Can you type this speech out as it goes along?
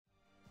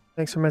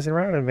Thanks for messing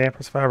around in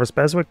Vampire Survivors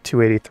BESWEC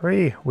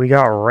 283. We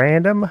got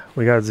Random,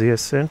 we got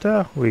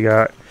Zi'Assunta, we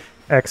got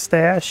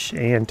Exdash,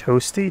 and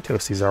Tostie.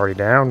 Tostie's already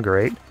down,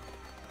 great.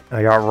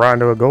 I got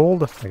Rondo of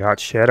Gold, I got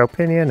Shadow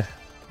Pinion.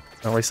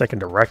 At least I can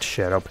direct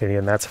Shadow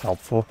Pinion, that's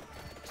helpful.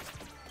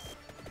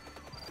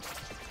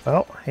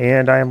 Well,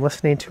 and I am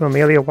listening to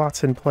Amelia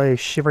Watson play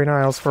Shivering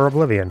Isles for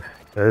Oblivion.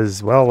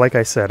 Because, well, like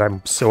I said,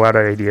 I'm so out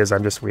of ideas,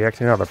 I'm just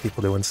reacting to other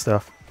people doing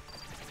stuff.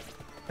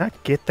 Not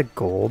get the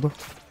gold.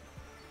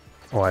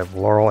 Oh, I have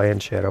Laurel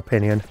and Shadow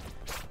Pinion.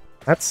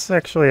 That's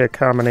actually a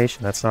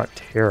combination that's not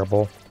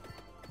terrible.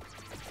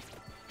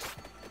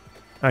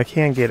 I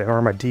can get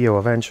Armadillo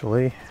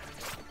eventually.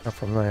 Not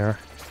from there.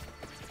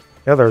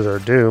 The others are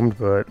doomed,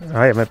 but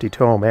I have Empty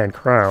Tome and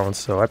Crown,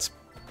 so that's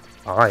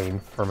fine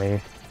for me.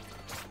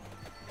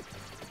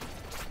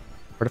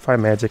 Fortify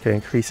Magic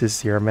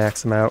increases your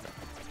max amount.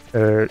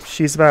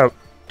 She's about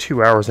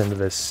 2 hours into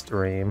this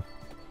stream.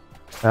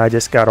 I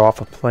just got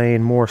off a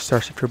plane, more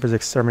Starship Troopers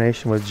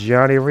Extermination with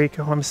Johnny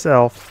Rico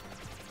himself,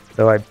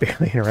 though I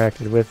barely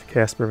interacted with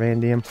Casper Van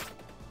Diem.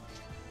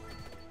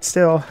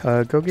 Still,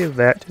 go give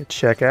that a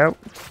check out.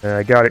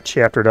 I got it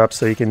chaptered up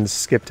so you can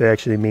skip to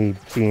actually me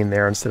being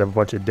there instead of a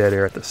bunch of dead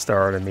air at the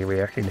start and me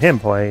reacting to him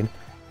playing.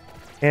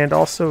 And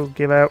also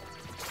give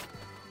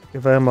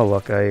him a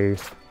look.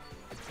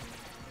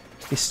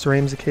 He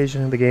streams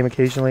occasionally, the game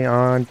occasionally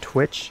on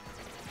Twitch.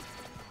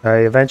 I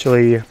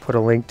eventually put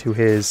a link to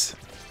his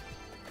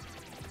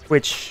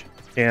Twitch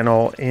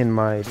channel in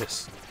my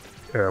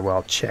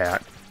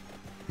chat.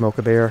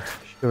 Mocha Bear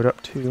showed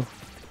up too.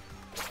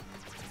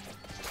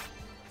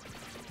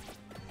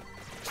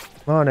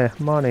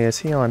 Mane is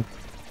healing.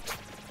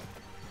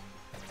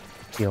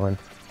 Healing.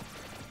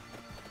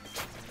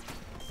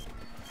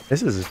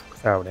 This is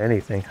without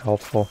anything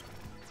helpful.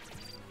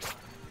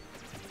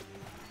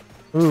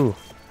 Ooh,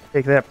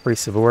 take that,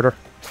 Priest of Order.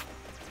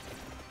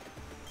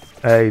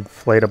 I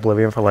played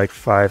Oblivion for like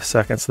 5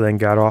 seconds and then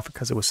got off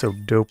because it was so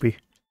dopey.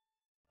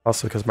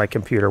 Also because my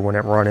computer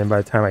wouldn't run in.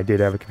 By the time I did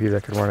have a computer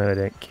that could run it, I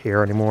didn't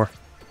care anymore.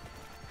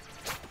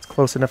 It's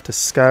close enough to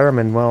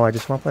Skyrim, and well, I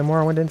just want to play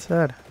Morrowind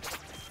instead.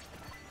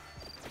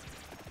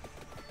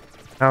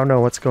 I don't know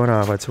what's going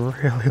on, but it's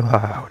really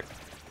loud.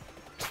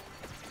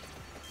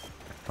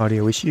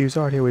 Audio issues,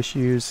 audio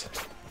issues.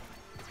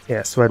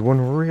 Yeah, so I had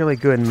one really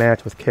good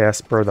match with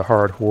Casper, the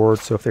Hard Horde,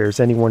 so if there's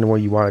anyone where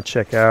you want to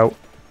check out,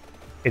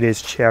 it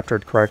is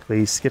chaptered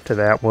correctly. Skip to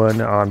that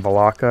one on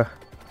Valaka.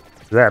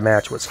 That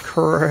match was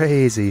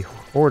crazy.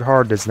 Horde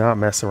Hard does not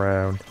mess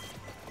around.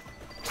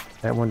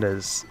 That one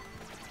does.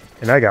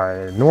 And I got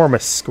an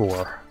enormous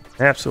score.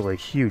 Absolutely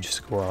huge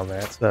score on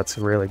that. So that's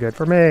really good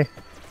for me.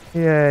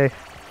 Yay.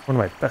 One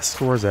of my best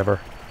scores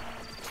ever.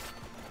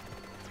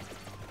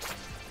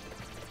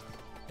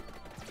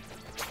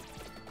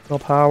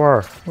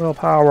 Willpower.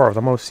 Willpower.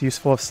 The most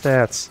useful of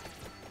stats.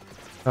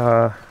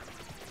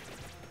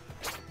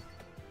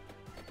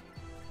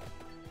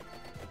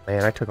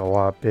 Man, I took a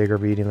lot bigger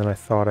beating than I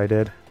thought I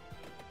did.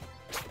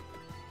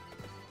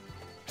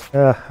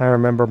 I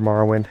remember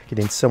Morrowind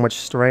getting so much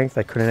strength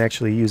I couldn't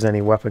actually use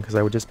any weapon because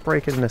I would just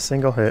break it in a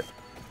single hit.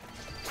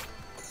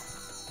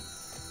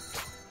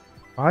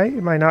 Why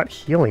am I not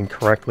healing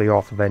correctly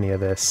off of any of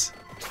this?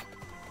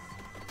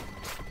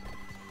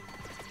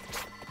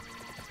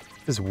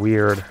 This is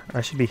weird.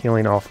 I should be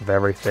healing off of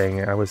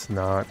everything. I was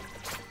not.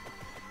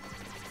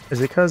 Is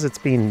it because it's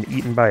being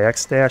eaten by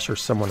Exdash or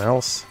someone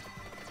else?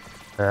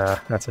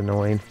 That's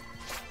annoying.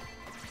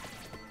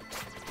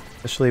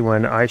 Especially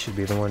when I should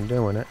be the one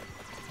doing it.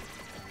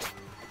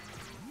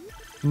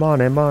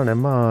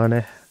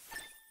 Mane.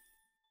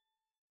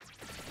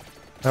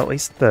 At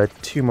least the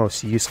two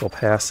most useful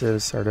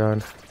passives are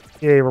done.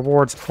 Yay,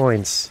 rewards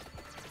points.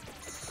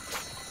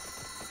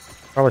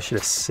 Probably should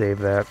have saved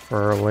that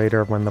for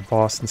later when the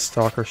boss and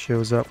Stalker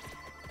shows up.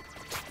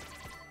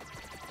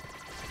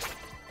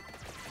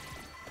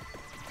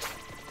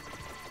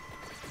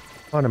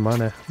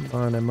 Mane.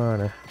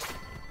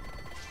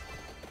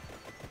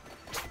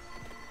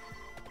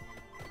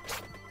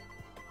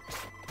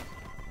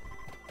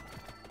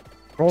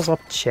 Rolls up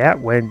chat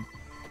when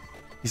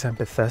he's on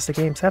Bethesda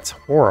games? That's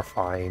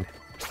horrifying.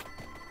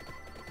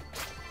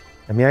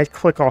 I mean, I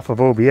click off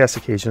of OBS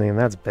occasionally, and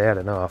that's bad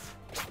enough.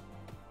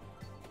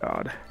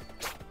 God.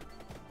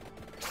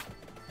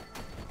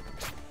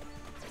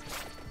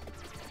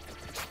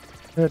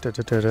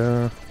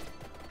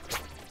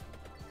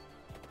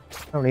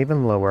 Down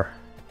even lower.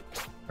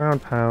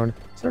 Ground pound.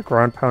 Is there a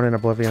ground pound in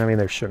Oblivion? I mean,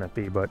 there shouldn't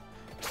be, but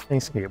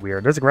things can get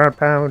weird. There's a ground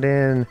pound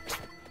in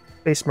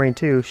Space Marine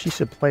 2. She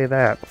should play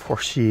that before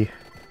she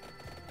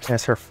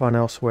has her fun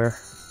elsewhere.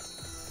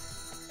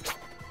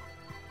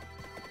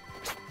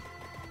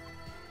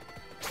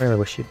 I really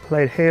wish she'd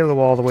played Halo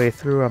all the way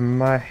through.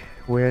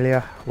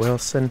 Amelia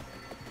Wilson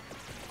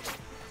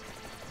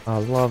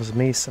loves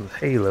me some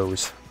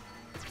Halos.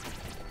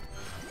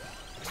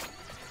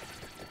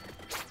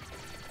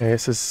 Okay,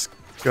 this is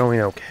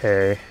going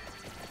okay.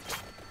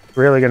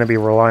 Really going to be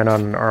relying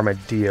on an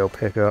Armadillo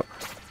pickup.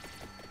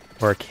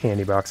 Or a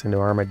candy box into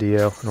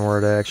Armadillo in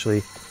order to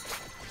actually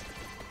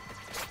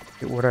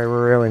Get what I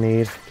really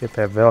need. Get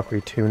that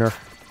Valkyrie Turner.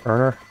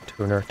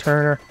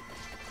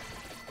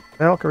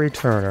 Valkyrie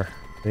Turner.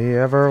 The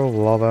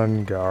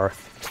ever-loving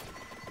Garth.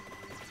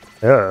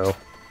 Uh-oh.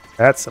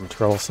 That's some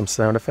troublesome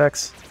sound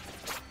effects.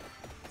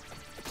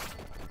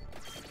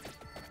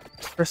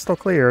 Crystal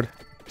cleared.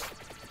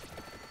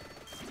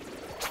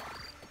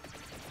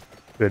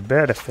 Good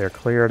bet. If they're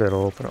cleared,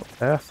 it'll open up a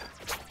path.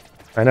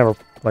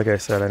 Like I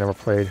said, I never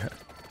played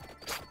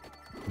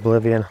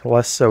Oblivion.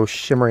 Less so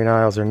Shimmering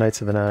Isles or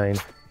Knights of the Nine.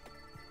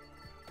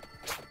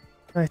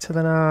 Knights of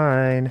the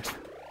Nine.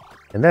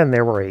 And then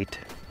there were 8.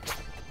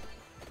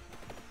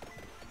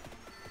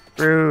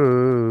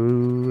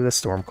 Through the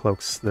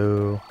Stormcloaks,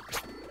 though.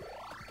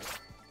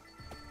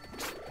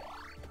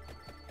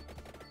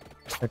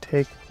 I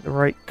take the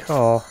right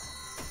call.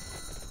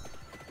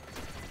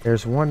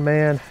 There's one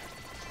man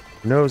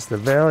who knows the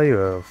value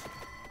of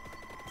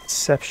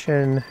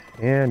deception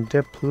and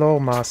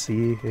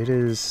diplomacy. It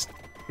is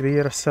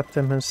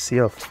Zi'Assunta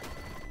himself.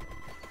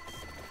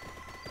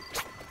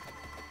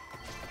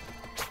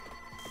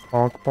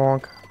 Bonk,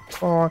 bonk,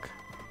 bonk.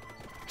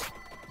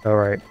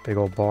 Alright, big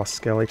old boss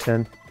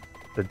skeleton.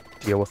 To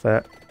deal with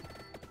that.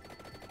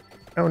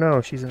 Oh no,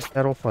 she's in a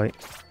battle fight.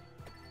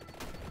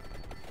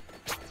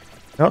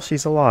 No,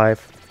 she's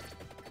alive.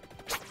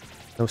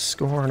 No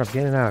scorn of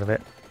getting out of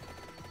it.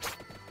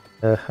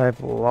 I've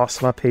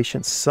lost my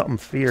patience something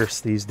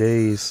fierce these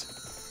days.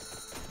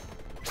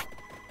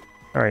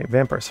 Alright,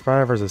 Vampire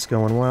Survivors is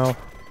going well.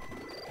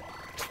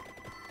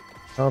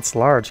 Well, it's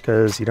large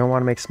because you don't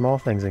want to make small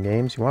things in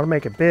games. You want to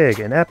make it big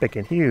and epic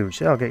and huge.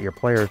 That'll get your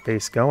player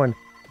base going.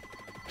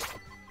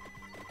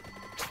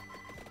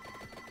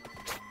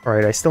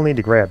 Alright, I still need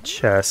to grab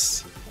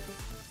chests.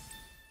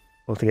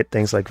 We'll have to get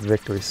things like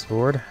Victory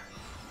Sword.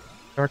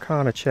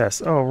 Arcana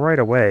chest. Oh, right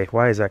away.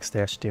 Why is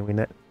Exdash doing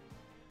it?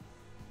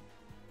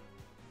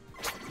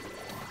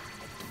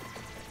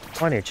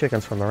 Plenty of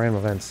chickens from the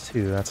random events,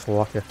 too. That's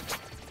lucky.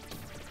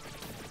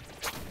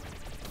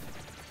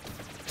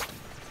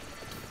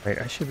 Right,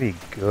 I should be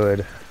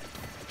good.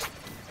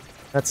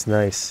 That's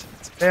nice.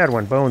 It's bad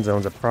when Bone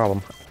Zone's a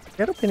problem.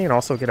 Get Opinion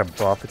also get a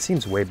buff. It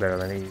seems way better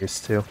than it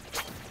used to.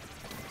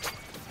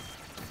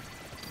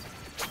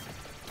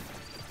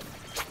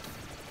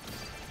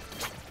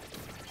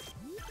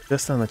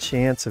 Just on the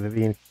chance of it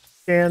being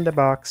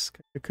Candabox.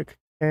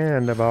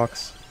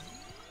 Candabox.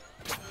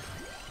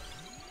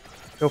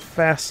 Go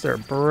faster,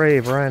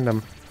 brave,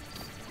 random.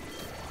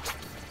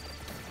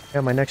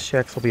 Yeah, my next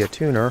checks will be a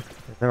tuner.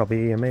 That'll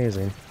be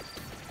amazing.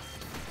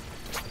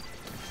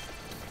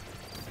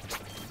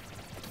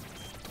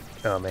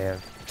 Oh man.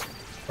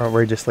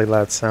 Outrageously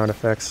loud sound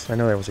effects. I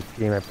know there was a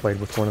game I played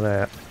with one of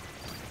that.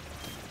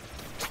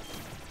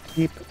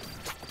 Keep.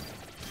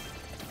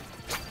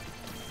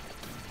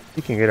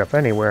 You can get up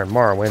anywhere in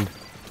Morrowind.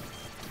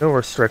 No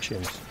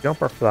restrictions.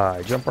 Jump or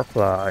fly, jump or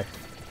fly.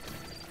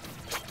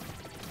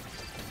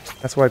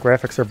 That's why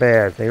graphics are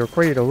bad. They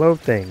require you to load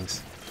things.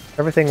 If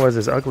everything was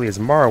as ugly as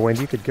Morrowind,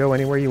 you could go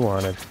anywhere you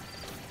wanted.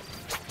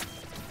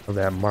 Oh,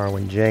 that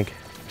Morrowind jank.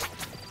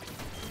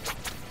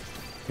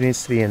 It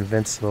needs to be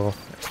invincible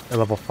at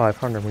level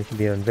 500. We can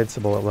be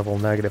invincible at level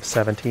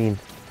 -17.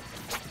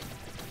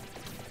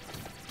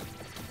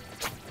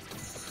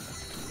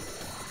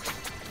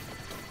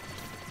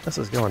 This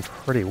is going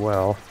pretty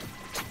well.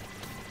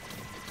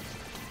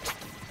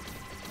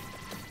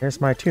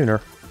 Here's my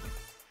tuner.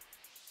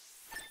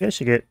 I guess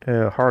you get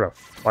Heart of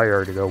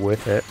Fire to go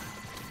with it.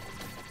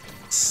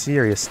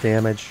 Serious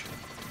damage.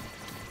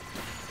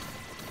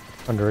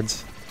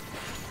 Hundreds.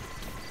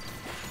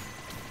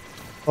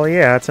 Well,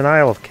 yeah, it's an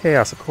Isle of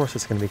Chaos. Of course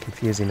it's going to be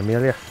confusing,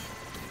 Amelia.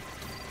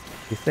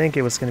 You think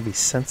it was going to be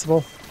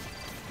sensible?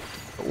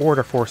 The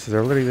Order forces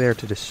are literally there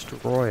to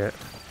destroy it.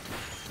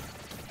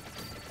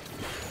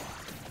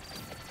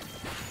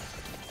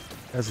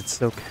 Because it's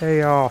so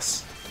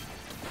chaos.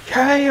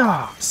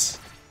 Chaos!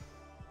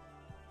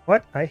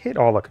 What? I hit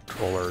all the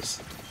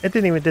controllers. It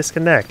didn't even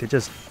disconnect. It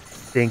just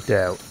dinked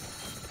out.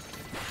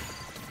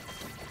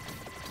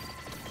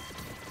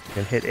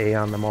 And hit A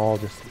on them all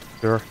just to be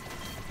sure.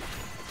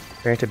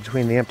 Granted,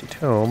 between the empty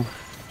tome.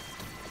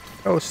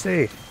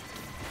 Tostie!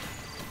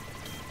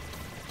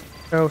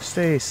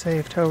 Tostie!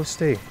 Save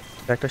Tostie! In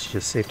fact, I should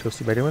just save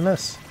Tostie by doing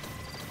this.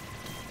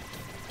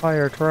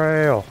 Fire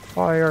trail!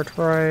 Fire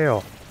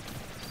trail!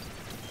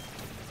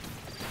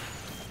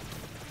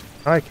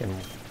 I can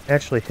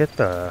actually hit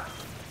the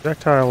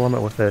projectile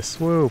limit with this.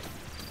 Woo!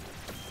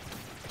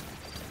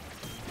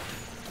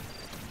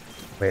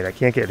 Wait, I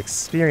can't get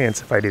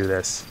experience if I do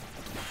this.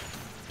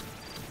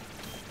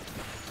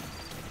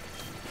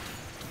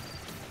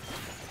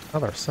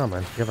 Another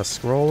summon. You have a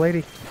scroll,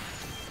 lady?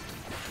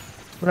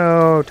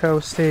 No,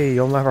 Tostie,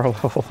 you'll never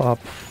level up.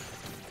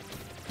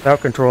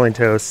 Without controlling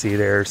Tostie,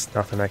 there's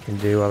nothing I can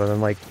do other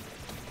than, like,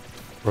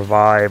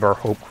 revive or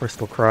hope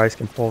Crystal Cries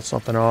can pull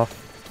something off.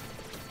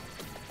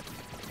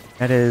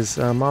 That is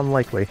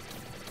unlikely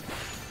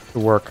to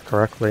work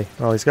correctly.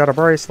 Well, he's got a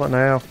bracelet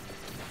now.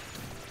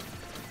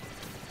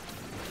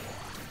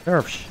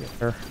 Nerf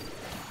shitter.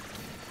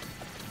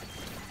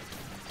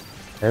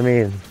 I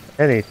mean,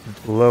 Any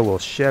blow will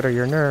shatter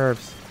your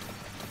nerves.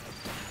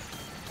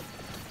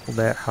 Hold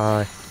that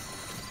high.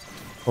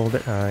 Hold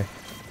it high.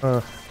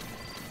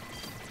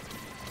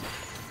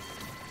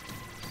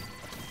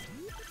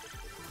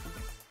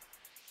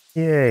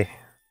 Yay.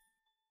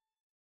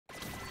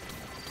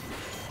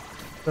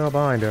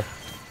 Spellbinder.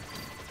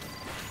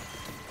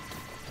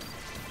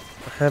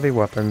 Heavy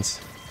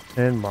weapons.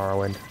 And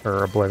Morrowind.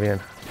 Or Oblivion.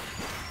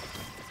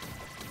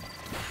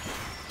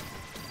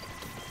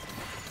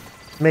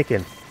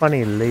 Making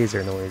funny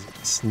laser noises.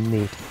 It's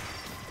neat.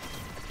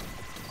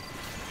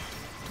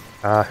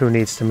 Who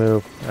needs to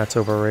move? That's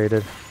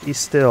overrated. Be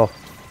still.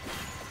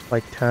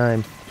 Like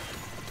time.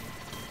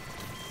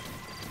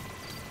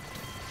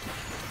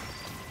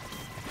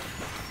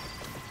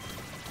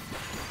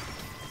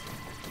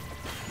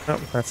 Oh,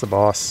 that's the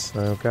boss.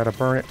 So gotta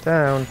burn it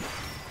down.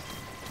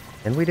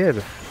 And we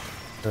did.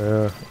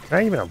 Can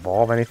I even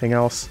evolve anything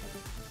else?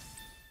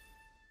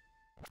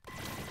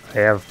 I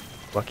have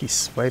Lucky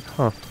Swipe?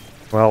 Huh.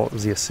 Well,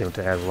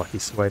 Zi'Assunta has Lucky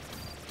Swipe.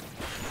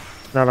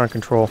 Not on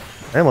control.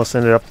 I almost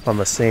ended up on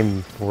the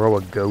same row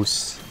of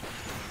ghosts.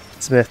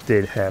 Smith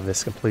did have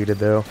this completed,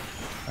 though.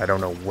 I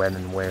don't know when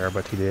and where,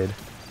 but he did.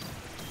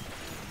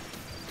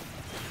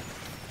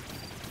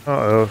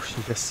 Uh-oh,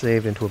 she just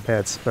saved into a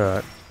bad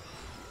spot.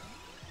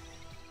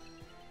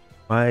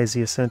 Why is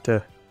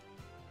Zi'Assunta?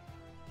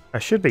 I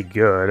should be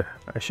good.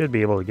 I should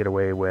be able to get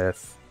away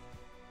with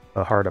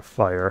a Heart of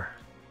Fire.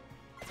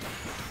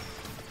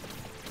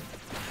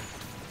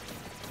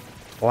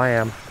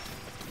 Blam.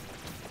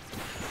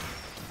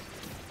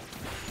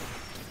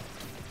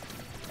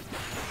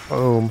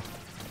 Boom.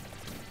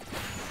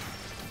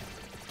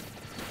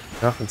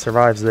 Nothing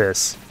survives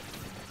this.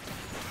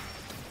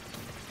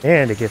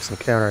 And it gives some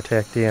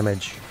counterattack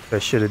damage. I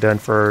should have done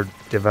for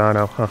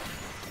Divano, huh?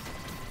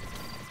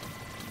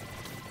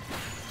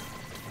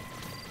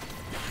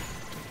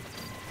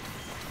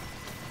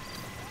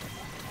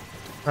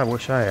 I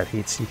wish I had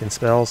heat-seeking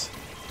spells.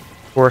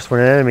 Of course, when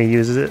an enemy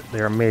uses it,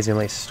 they're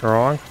amazingly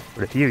strong.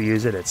 But if you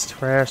use it, it's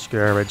trash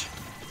garbage.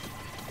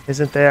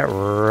 Isn't that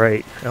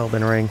right,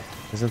 Elden Ring?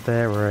 Isn't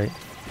that right?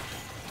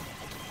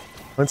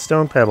 One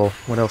stone pebble.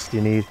 What else do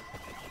you need?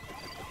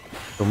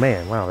 Oh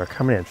man, wow, they're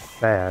coming in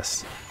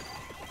fast.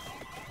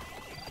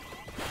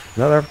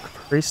 Another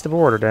Priest of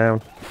Order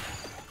down.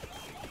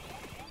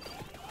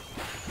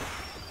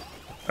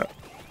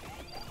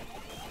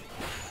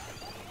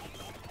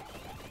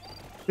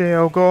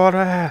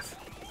 Golgorath!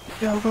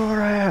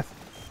 Golgorath!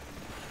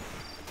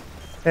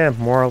 And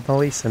more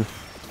Maleeson.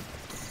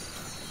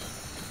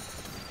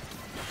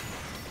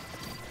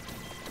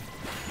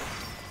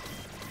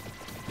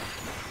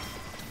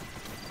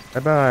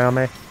 Bye-bye,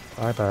 Ame.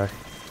 Bye-bye.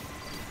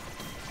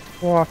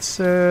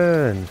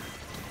 Watson!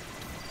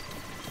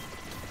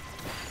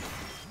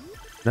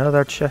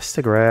 Another chest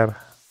to grab.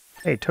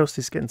 Hey,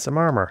 Tostie's getting some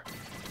armor.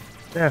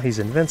 Now he's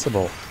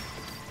invincible.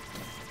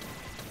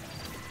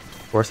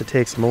 Of course, it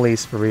takes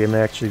Maleeson for him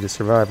actually to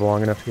survive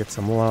long enough to get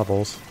some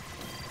levels.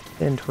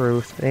 In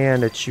truth,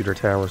 and its shooter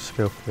tower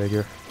scope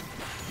figure.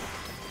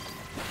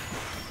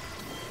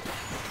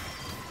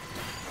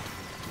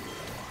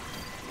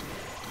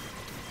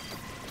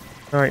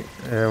 Alright,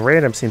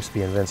 random seems to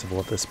be invincible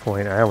at this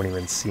point. I don't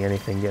even see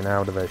anything getting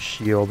out of the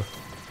shield.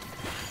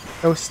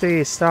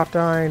 Tostie, stop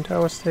dying,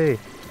 Tostie!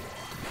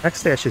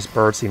 Exdash's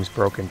bird seems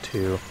broken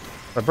too.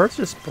 The bird's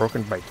just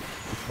broken by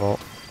default.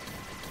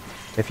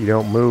 If you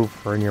don't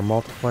move or in your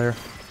multiplayer.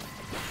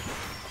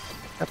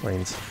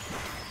 Saplings.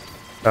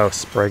 Oh,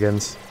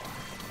 Spriggans.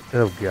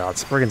 Oh god,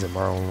 Spriggans and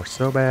Morrowind were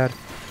so bad.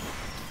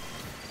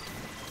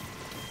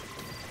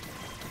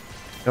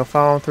 No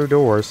following through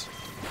doors.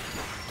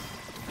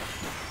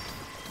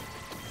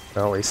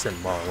 Well, at least in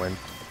Morrowind.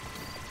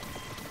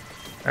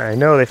 I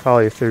know they follow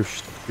you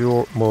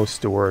through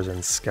most doors in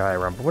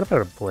Skyrim, but what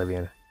about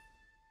Oblivion?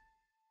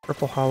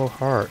 Purple Hollow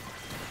Heart.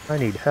 I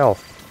need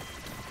health.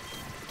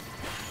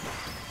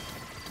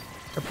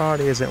 Your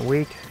body isn't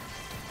weak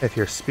if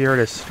your spirit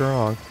is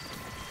strong.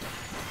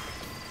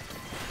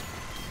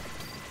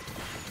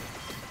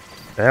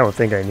 I don't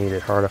think I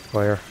needed Heart of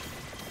Fire.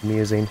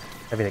 Amusing.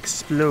 Having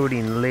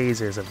exploding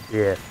lasers of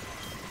death.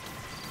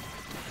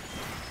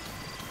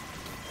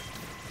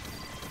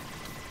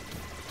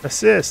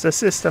 Assist!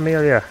 Assist,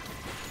 Amelia!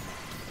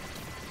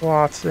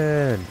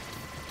 Watson!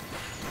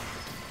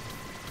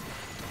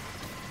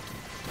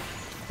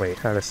 Wait,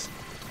 how does...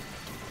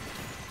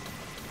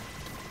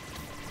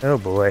 Oh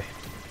boy.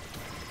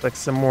 Like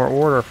some more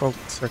order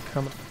folks are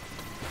coming.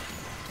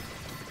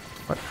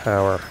 What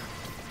power?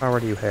 What power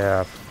do you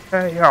have?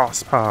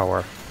 Chaos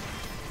power!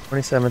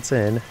 27's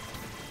in.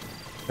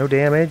 No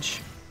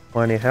damage.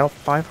 Plenty of health.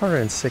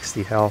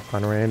 560 health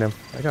on random.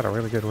 I got a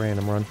really good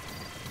random run.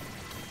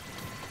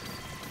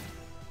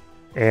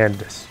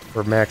 And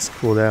for max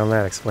cooldown,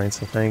 that explains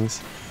some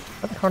things.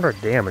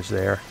 700 damage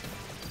there.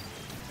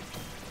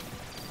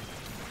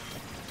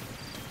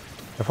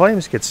 The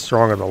flames get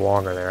stronger the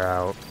longer they're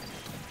out.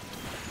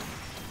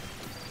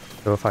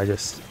 So if I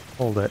just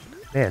hold it...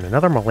 Man,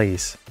 another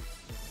Maleeson.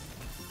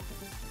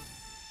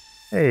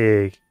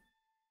 Hey.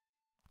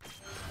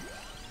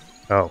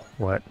 Oh,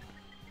 what?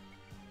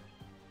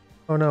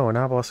 Oh no, an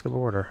obelisk of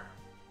order.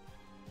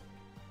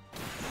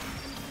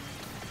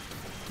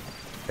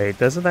 Wait,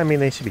 doesn't that mean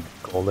they should be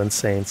golden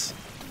saints?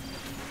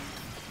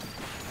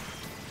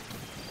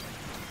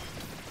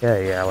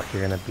 Yeah, like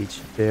you're gonna beat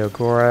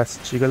Theogoras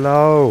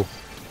Gigolo!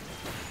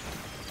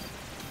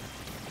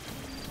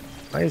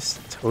 Why is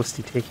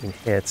Tostie taking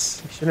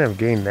hits? He shouldn't have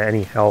gained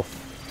any health,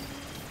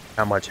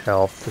 that much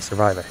health, to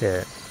survive a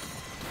hit.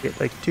 Get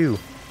like 2.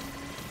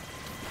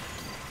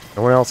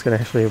 No one else can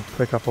actually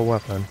pick up a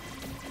weapon.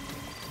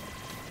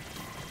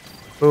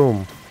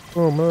 Boom.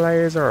 Boom,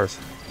 lasers!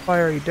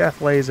 Fiery death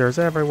lasers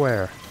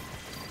everywhere!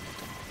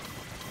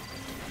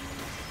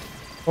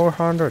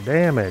 400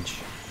 damage!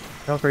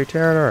 Valkyrie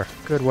Terror,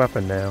 good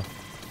weapon now.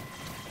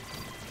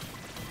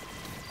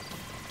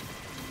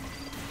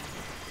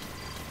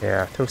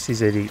 Yeah,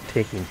 Tostie's idiot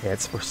taking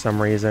hits for some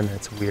reason.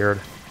 It's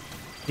weird.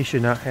 He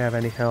should not have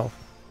any health.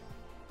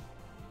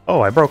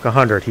 Oh, I broke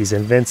 100. He's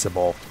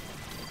invincible.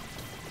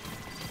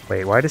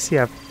 Wait, why does he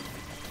have...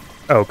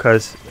 Oh,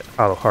 because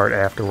Hollow Heart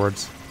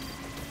afterwards.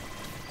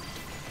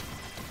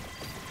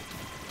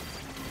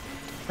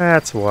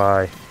 That's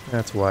why.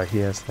 That's why he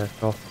has that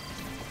health.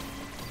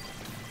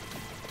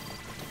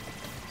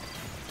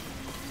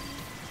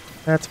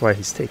 That's why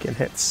he's taking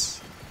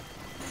hits.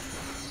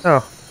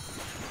 Oh.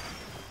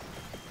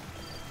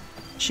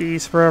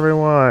 Cheese for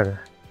everyone.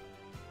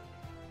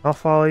 I'll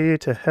follow you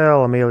to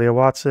hell, Amelia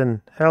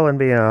Watson. Hell and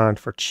beyond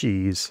for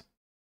cheese.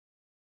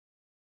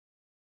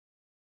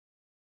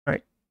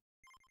 Alright.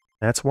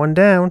 That's one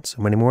down,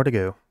 so many more to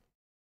go.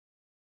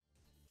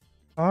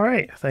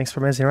 Alright, thanks for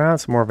messing around.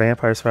 Some more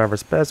Vampire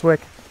Survivors BESWEC.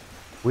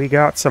 We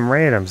got some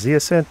randoms.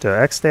 Zi'Assunta,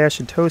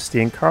 Exdash, and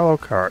Tostie, and Carlo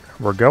cart.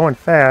 We're going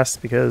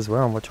fast because,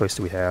 well, what choice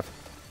do we have?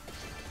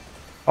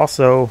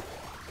 Also,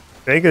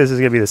 I think this is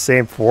going to be the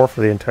same 4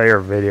 for the entire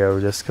video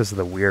just because of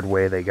the weird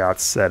way they got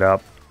set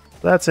up.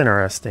 That's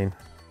interesting.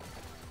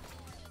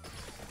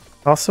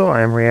 Also, I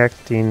am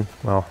reacting,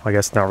 well, I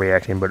guess not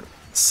reacting, but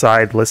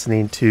side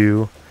listening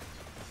to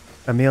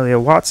Amelia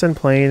Watson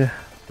playing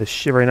the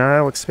Shivering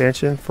Isle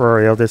expansion for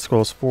Elder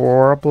Scrolls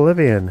 4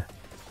 Oblivion.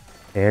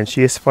 And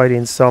she is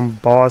fighting some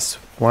boss,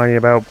 whining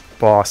about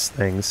boss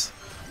things.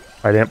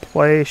 I didn't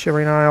play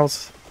Shivering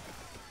Isles,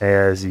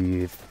 as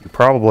you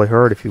probably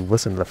heard if you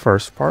listened to the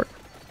first part.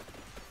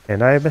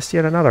 And I missed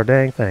yet another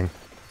dang thing.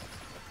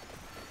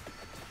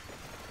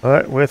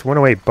 But with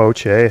 108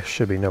 Boche,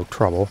 should be no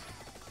trouble.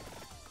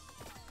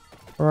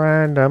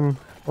 Random.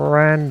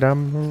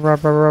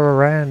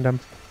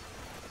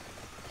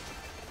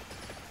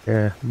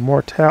 Yeah,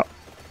 mortal.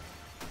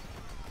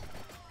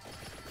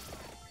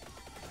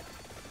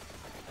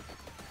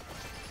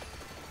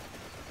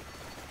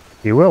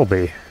 He will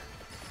be.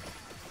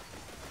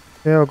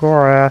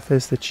 Theogorath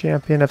is the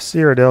champion of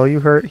Cyrodiil. You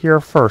heard it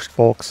here first,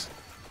 folks.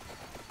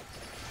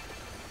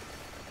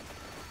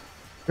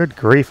 Good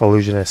grief,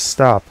 Illusionist,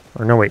 stop.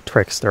 Or no, wait,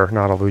 Trickster,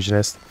 not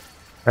Illusionist.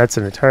 That's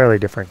an entirely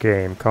different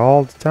game,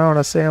 called Town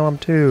of Salem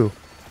 2.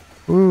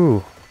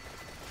 Ooh.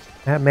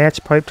 That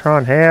match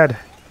Pipetron had.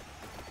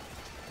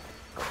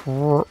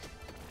 What?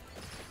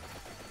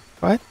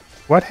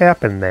 What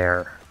happened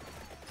there?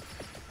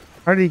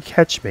 How did he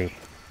catch me?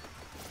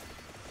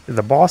 Did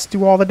the boss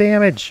do all the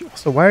damage?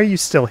 So why are you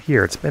still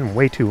here? It's been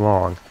way too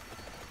long.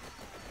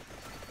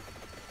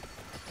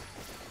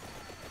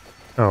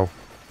 Oh,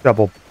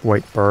 double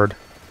white bird.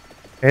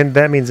 And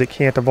that means it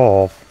can't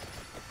evolve.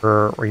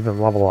 Or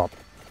even level up.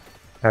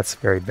 That's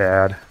very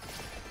bad.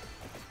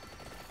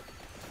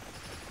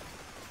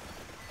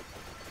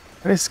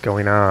 What is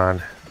going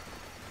on?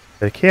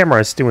 The camera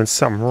is doing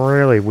something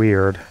really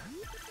weird.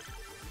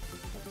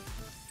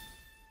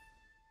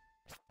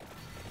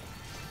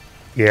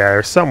 Yeah,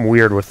 there's something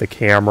weird with the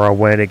camera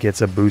when it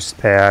gets a boost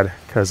pad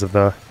because of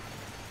the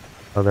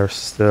other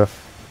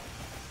stuff.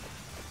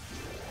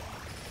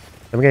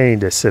 I'm gonna need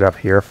to sit up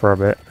here for a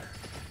bit.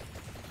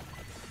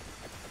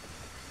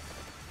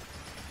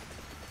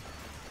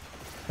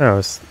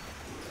 Oh,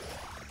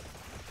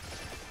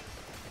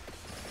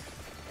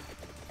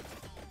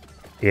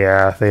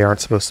 yeah, they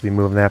aren't supposed to be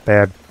moving that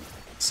bad.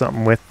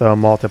 Something with the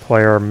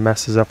multiplayer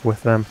messes up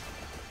with them.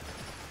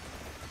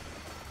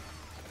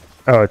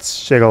 Oh, it's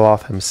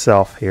Shigaloth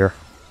himself here.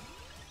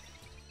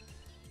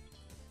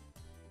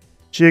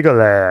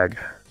 Jigalag.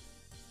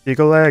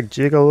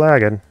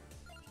 Jigalaggin'.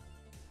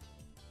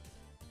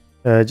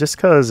 Just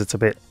because it's a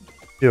bit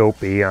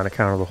dopey on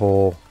account of the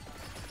whole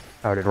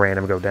how did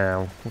random go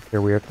down with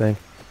their weird thing.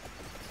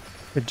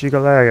 But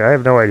Jigalag, I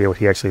have no idea what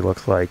he actually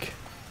looks like.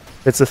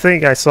 It's the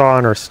thing I saw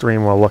on her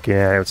stream while looking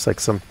at it. It's like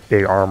some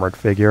big armored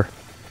figure.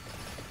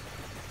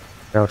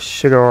 Now,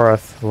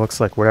 Shiggorath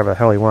looks like whatever the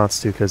hell he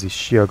wants to because he's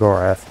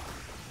Shiggorath.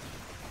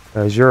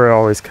 Zura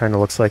always kind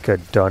of looks like a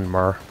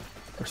Dunmer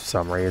for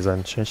some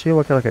reason. Shouldn't she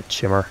look like a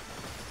Chimmer?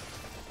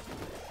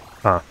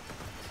 Huh.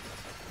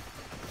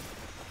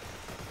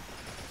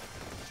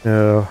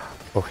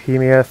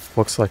 Bohemiath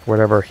looks like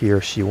whatever he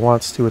or she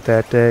wants to with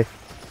that day.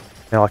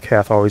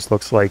 Malakath always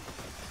looks like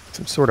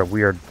some sort of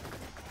weird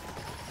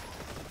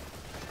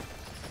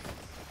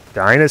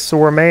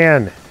dinosaur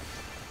man.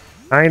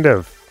 kind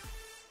of...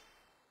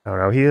 I don't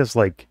know, he is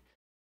like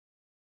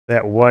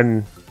that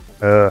one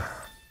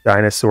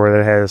dinosaur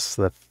that has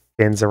the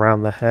fins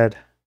around the head.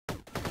 I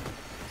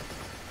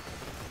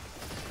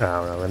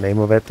don't know the name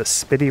of it. The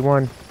spitty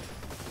one?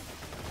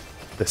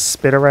 The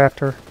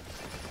Spitteraptor?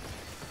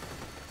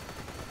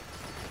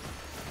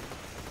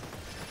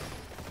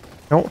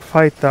 Don't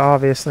fight the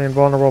obviously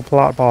invulnerable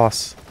plot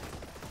boss.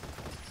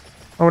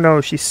 Oh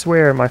no, she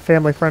swear my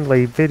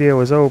family-friendly video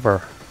is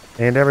over.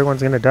 And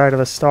everyone's gonna die to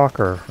the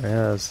stalker,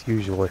 as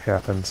usually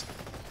happens.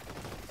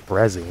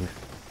 Resin.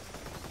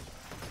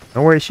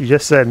 No worry, she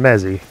just said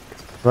Mezzy.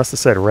 Must have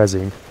said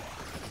resin.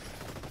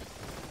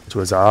 Which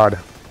was odd.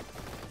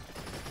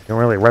 You don't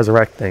really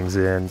resurrect things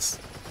in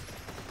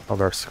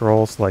Elder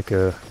Scrolls like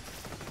a...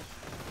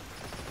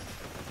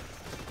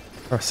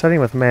 Or a setting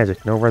with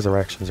magic, no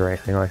resurrections or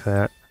anything like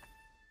that.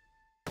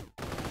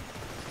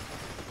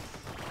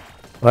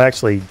 Well,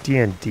 actually,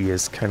 D&D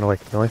is kind of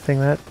like the only thing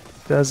that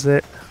does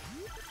it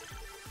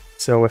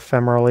so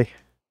ephemerally,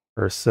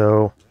 or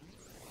so,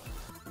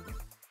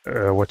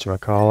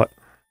 whatchamacallit,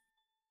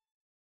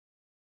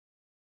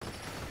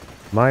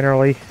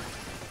 minorly.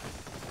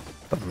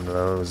 Some of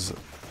those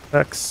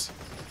effects.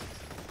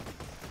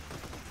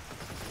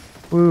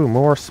 Ooh,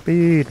 more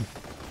speed.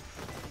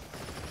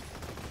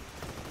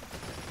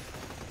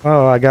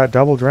 Oh, I got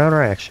double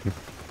drowner action.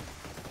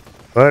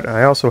 But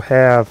I also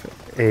have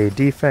a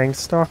defanged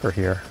stalker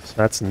here, so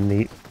that's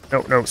neat.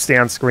 No, no, stay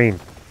on screen.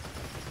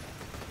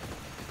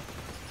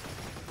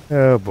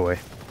 Oh boy.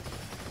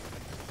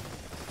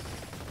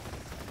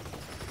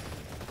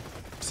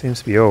 Seems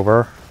to be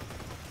over.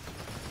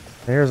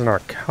 There's an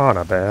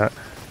Arcana bat.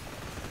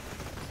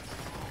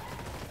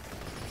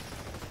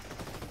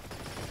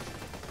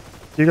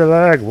 Giga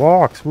lag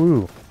walks,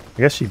 woo. I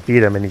guess she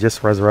beat him and he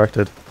just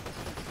resurrected.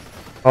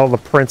 All the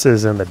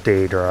princes and the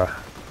Daedra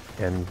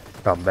can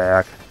come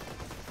back.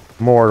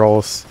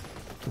 Mortals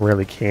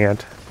really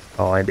can't.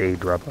 Oh, and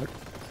Aedra, but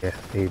yeah,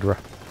 Aedra.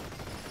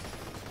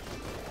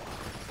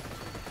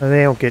 And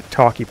they don't get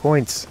talkie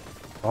points.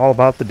 All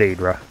about the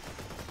Daedra.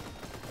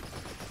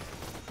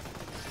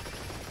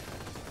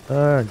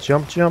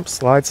 Jump, jump,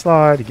 slide,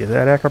 slide. You get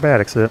that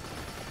acrobatics hit.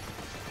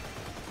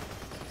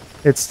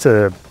 It's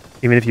to,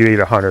 even if you eat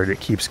 100, it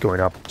keeps going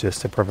up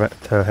just to prevent,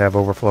 to have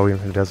overflow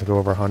even if it doesn't go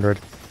over 100.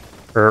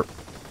 Or,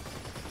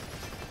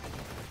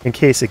 in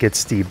case it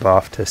gets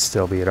debuffed to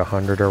still be at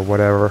 100 or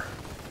whatever.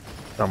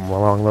 Something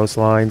along those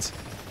lines.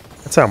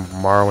 That's how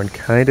Morrowind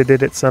kind of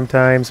did it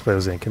sometimes, but it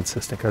was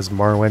inconsistent because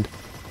Morrowind.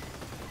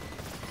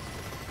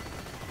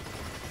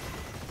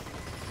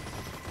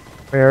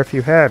 Where if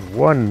you had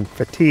 1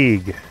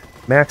 fatigue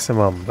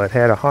maximum, but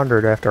had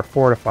 100 after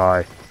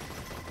Fortify,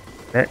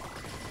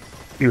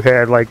 you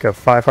had like a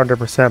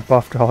 500%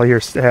 buff to all your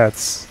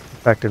stats,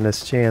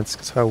 effectiveness chance,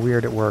 because how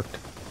weird it worked.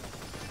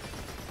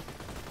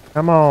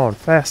 Come on,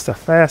 faster,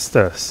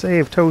 faster.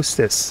 Save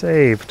Tostie,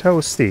 save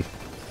Tostie.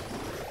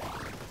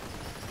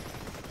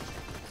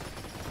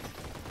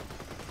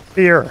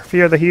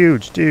 Fear the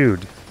huge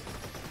dude.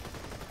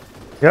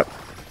 Yep.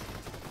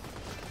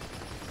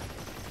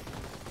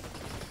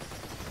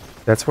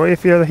 That's why you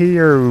feel the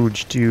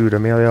huge dude,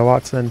 Amelia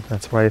Watson.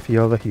 That's why you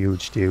feel the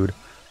huge dude.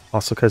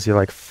 Also because you're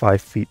like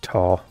 5 feet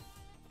tall.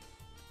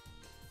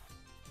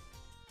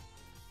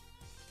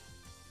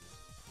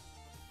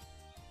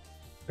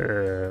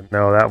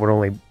 No, that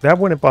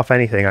wouldn't buff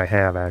anything I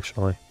have,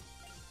 actually.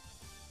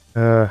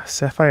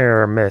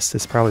 Sapphire or Mist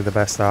is probably the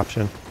best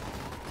option.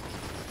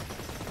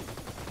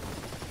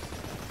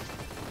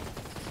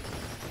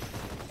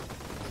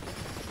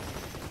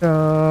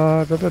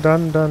 Dun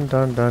dun dun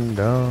dun dun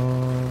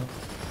dun.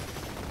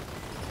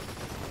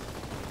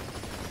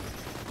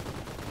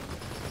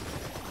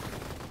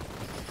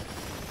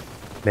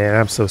 Man,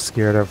 I'm so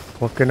scared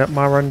of looking at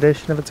my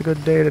rendition if it's a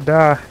good day to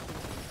die.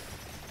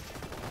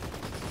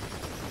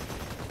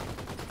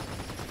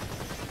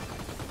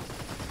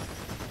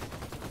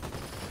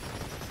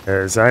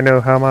 Because I know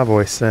how my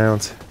voice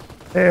sounds.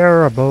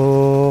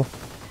 Terrible.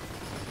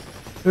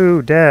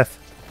 Ooh, death.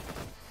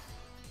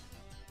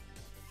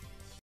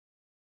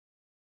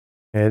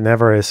 It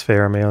never is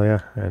fair,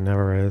 Amelia. It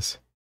never is.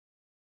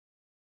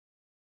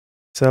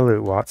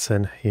 Salute,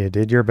 Watson. You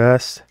did your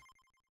best.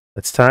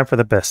 It's time for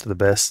the best of the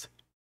best.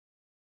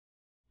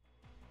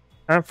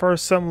 Time for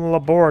some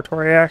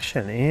laboratory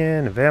action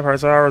in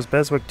Survivors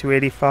BESWEC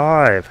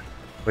 285.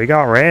 We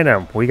got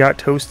Random. We got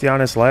Tostie on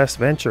his last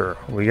venture.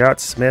 We got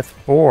Smith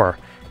 4.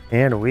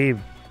 And we've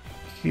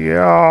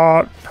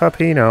got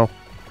Peppino.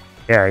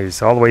 Yeah,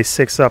 he's all the way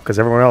 6 up because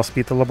everyone else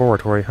beat the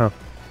Laborratory, huh?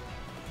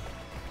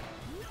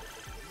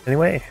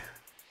 Anyway,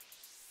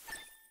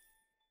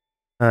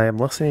 I am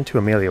listening to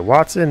Amelia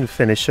Watson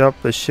finish up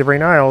the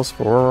Shivering Isles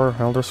for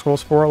Elder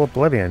Scrolls 4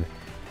 Oblivion.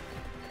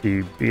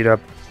 He beat up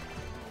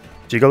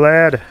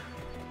Jiggalad.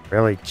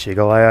 Really,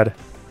 Jiggalad.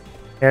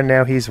 And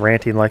now he's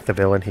ranting like the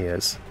villain he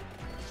is.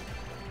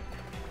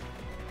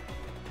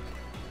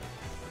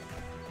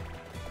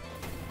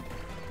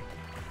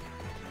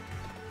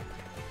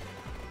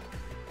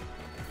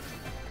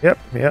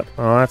 Yep.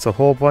 Oh, that's a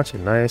whole bunch of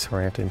nice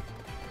ranting.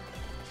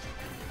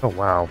 Oh,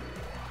 wow.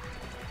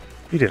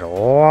 You did a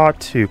lot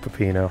too,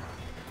 Peppino.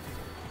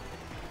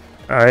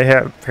 I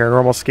have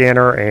Paranormal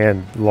Scanner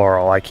and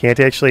Laurel. I can't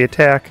actually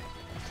attack.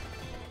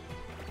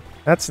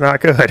 That's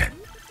not good.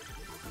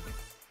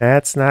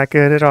 That's not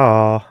good at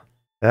all.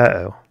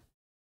 Uh-oh.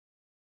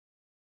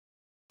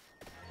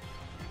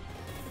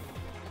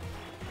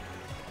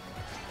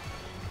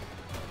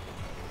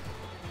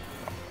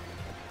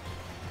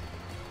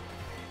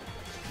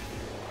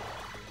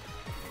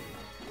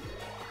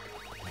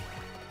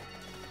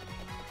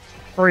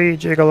 Free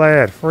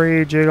Jiggalad!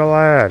 Free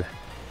Jiggalad!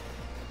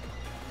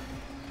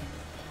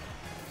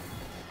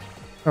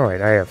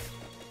 Alright, I have...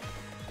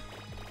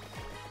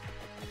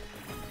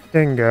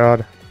 Thank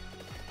God.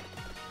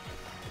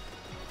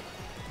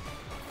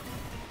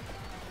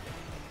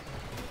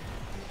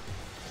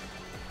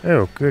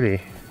 Oh,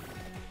 goody.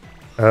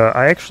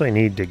 I actually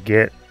need to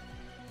get...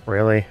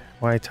 Really?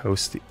 Why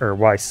Tostie? Or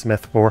why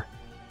Smith for?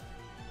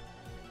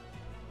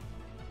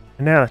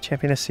 And now,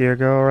 Champion of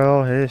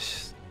Seargoril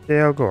is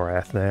Dale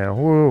Gorath now.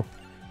 Woo!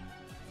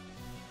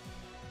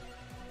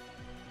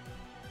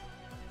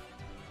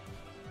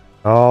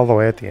 All the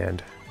way at the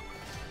end.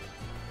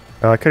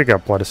 I could have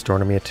got Blood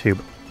Astronomy too.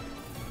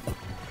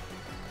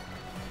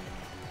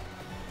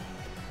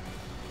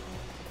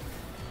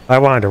 I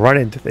wanted to run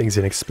into things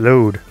and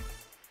explode.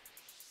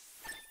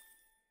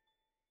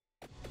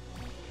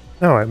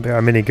 No, I'm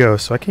a mini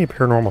ghost, so I can get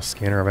Paranormal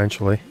Scanner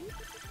eventually.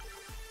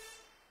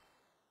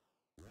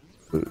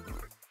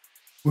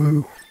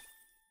 Woo.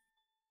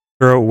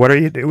 Throw, what are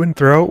you doing,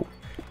 Throw?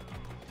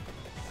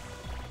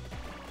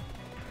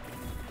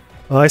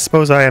 Well, I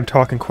suppose I am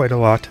talking quite a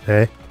lot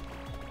today.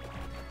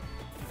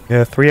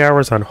 Yeah, 3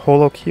 hours on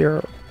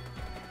Hololive,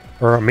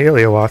 or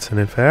Amelia Watson,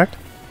 in fact.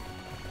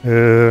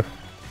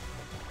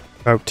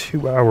 About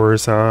 2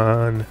 hours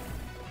on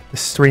the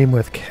stream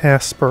with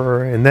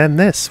Casper, and then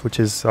this, which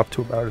is up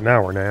to about an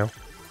hour now.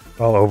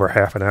 Well, over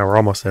half an hour,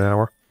 almost an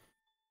hour.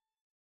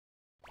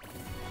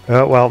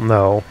 Well,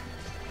 no.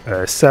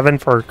 7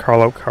 for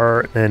Carlo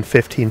Cart, and then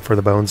 15 for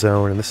the Bone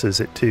Zone, and this is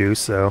it too,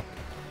 so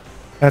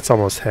that's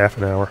almost half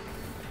an hour.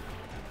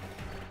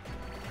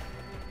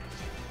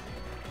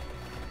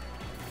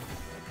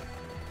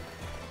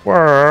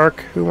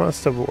 Work! Who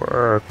wants to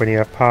work when you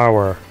have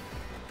power?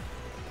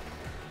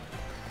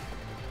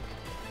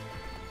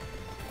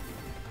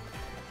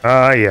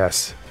 Ah,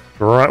 yes.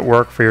 Grunt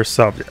work for your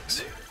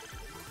subjects.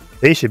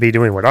 They should be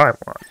doing what I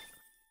want.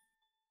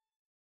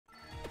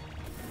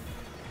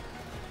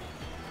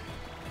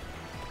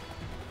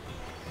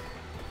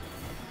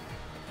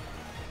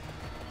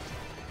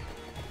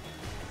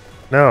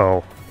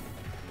 No.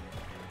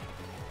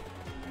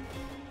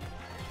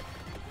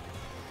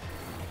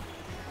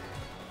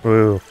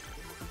 Woo.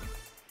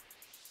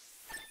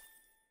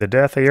 The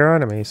death of your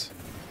enemies.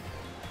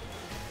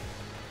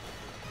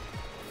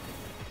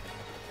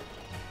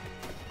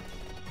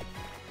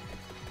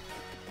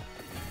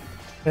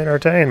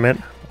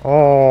 Entertainment.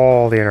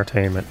 All the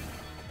entertainment.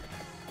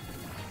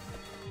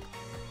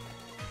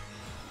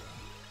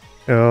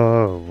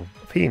 Oh,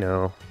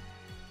 Peppino.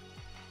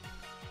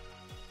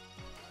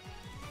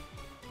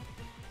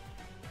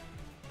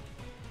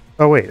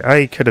 Oh wait,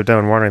 I could have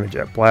done Wandering the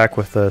Jet Black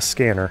with the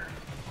scanner.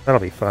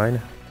 That'll be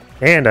fine.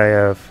 And I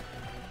have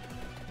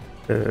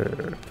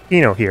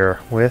Peppino here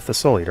with the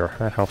Soul Eater.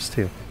 That helps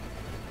too.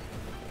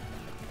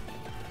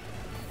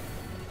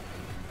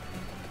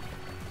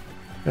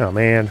 Oh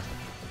man.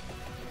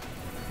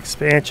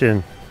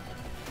 Expansion.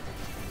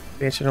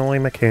 Expansion only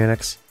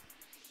mechanics.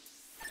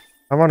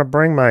 I want to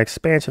bring my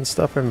expansion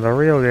stuff into the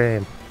real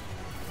game.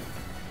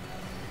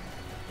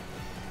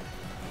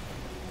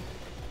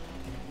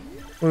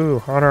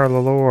 Ooh, honor the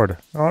Lord.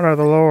 Honor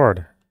the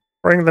Lord.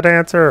 Bring the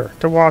dancer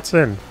to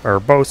Watson. Or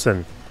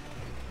Bosun.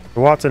 To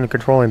Watson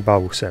controlling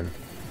Bosun.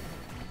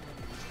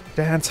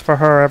 Dance for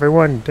her,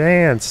 everyone.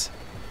 Dance.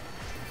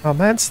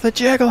 Commence the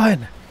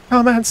jiggling.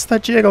 Commence the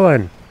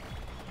jiggling.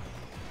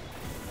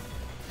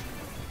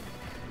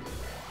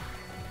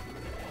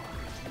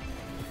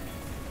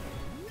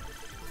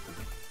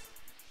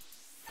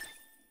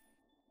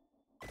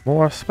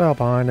 More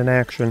Spellbind in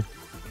action.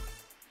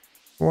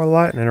 More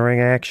Lightning Ring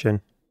action.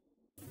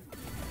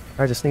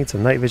 I just need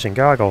some night vision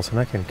goggles and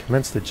I can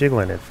commence the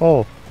jiggling in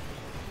full.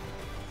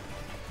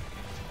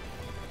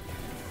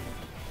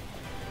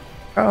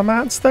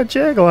 Commence the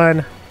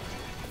jiggling!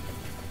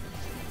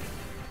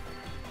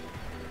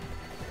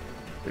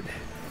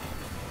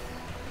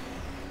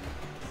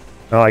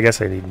 Well, I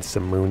guess I need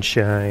some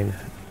moonshine.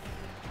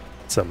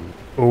 Some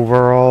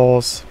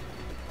overalls.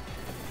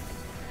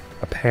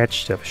 A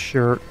patched up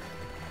shirt.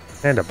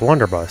 And a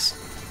blunderbuss.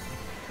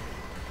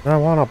 I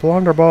want a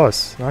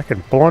blunderbuss. I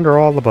can blunder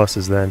all the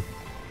buses then.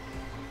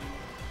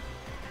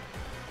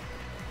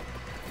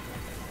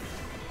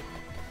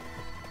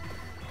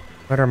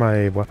 What are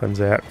my weapons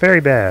at?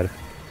 Very bad.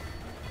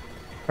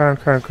 Crown,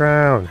 crown,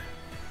 crown.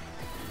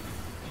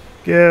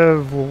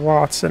 Give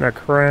Watson a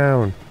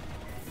crown.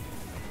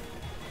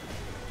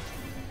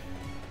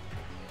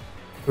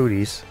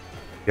 Booties.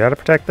 You gotta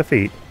protect the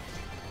feet.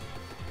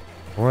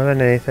 More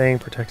than anything,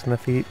 protecting the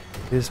feet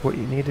is what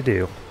you need to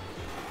do.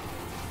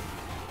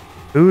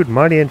 Food,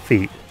 money, and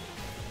feet.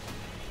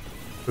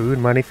 Food,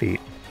 money,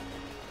 feet.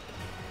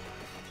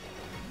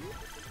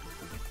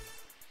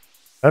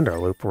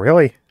 Underloop,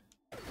 really?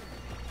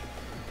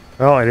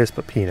 Well, it is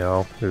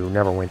Peppino, who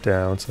never went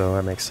down, so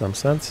that makes some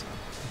sense.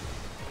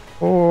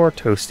 Or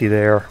Tostie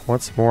there,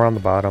 once more on the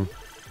bottom.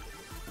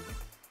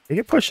 They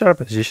get pushed out of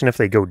position if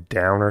they go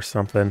down or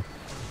something.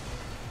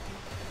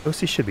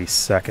 Tostie should be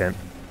second.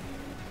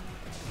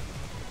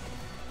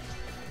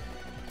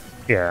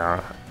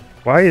 Yeah.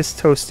 Why is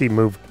Tostie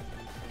moved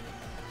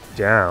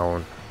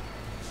down?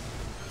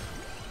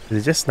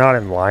 Is it just not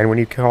in line when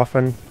you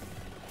coffin?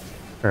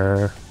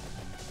 No,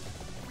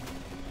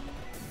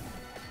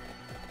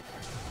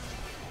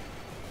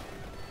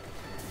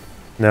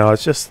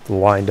 it's just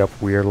lined up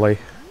weirdly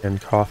in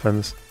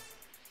coffins.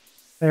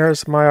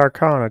 There's my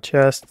Arcana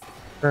chest.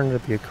 Turned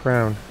to be a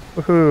crown.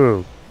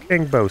 Woohoo!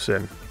 King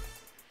Bosun.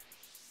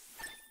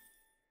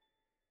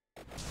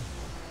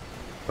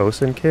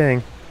 Bosun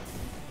King.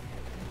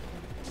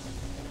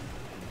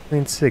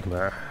 Queen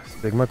Sigma.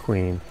 Sigma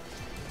Queen.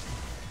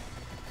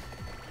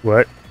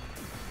 What?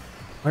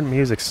 What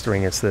music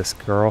string is this,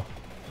 girl?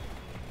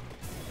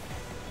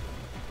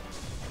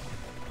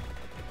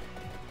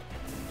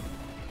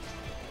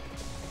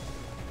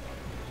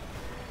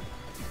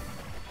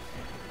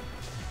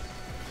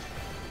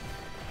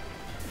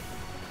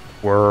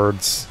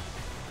 Words.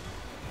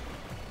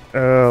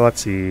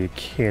 Let's see.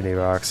 Candy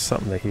box.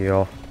 Something to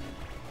heal.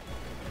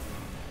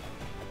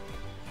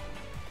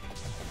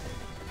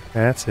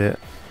 That's it.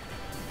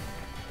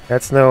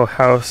 That's no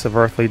House of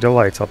Earthly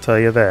Delights, I'll tell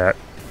you that.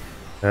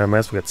 Might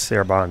as well get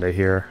Sarabanda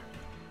here.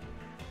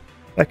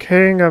 The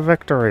King of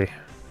Victory.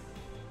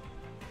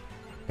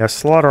 Now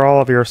slaughter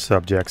all of your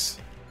subjects.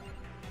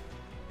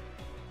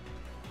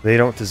 They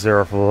don't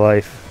deserve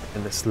life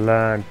in this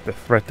land, the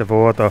threat of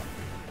order.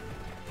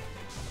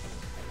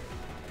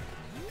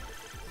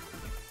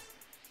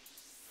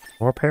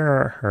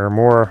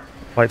 More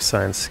life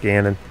signs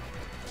scanning.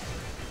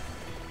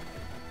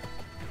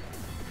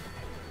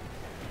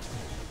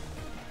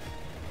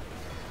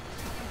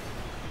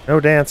 No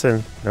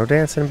dancing. No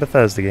dancing in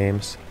Bethesda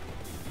games.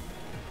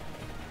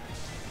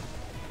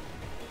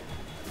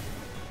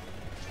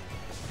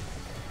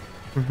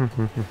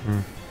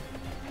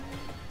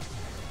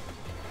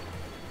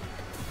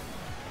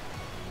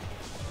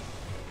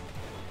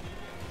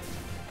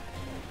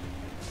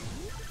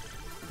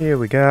 Here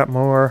we got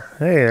more.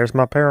 Hey, there's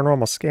my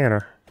paranormal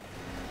scanner.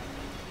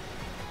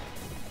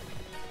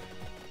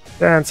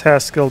 Dance,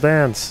 Haskell,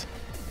 dance.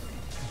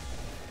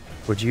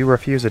 Would you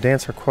refuse a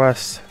dance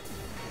request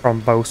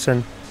from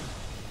Bosun?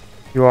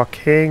 You are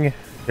king.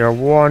 You're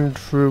one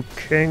true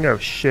king of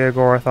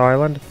Sheergorth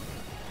Island.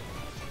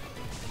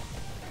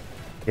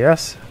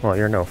 Yes? Well,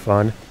 you're no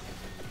fun.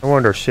 No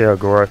wonder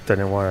Sheergorth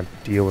didn't want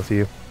to deal with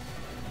you.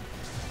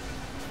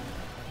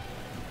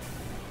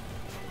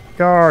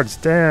 Guards,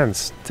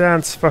 dance!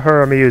 Dance for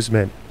her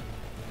amusement.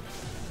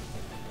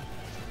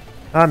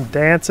 I'm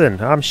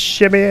dancing! I'm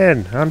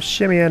shimmying! I'm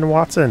shimmying,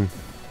 Watson!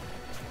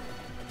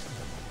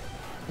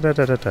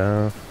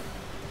 Da-da-da-da.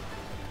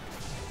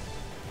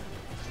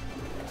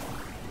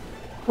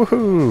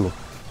 Woohoo!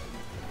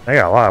 I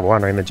got a lot of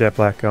wandering the jet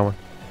black going.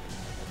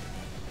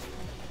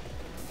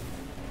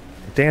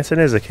 Dancing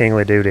is a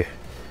kingly duty.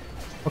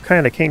 What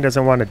kind of king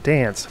doesn't want to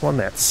dance? One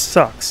that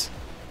sucks.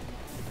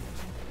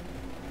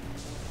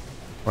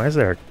 Why is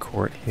there a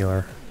court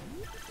healer?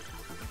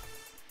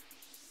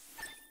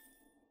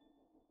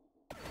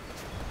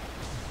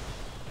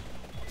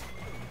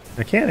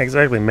 I can't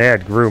exactly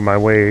mad groove my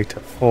way to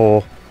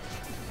full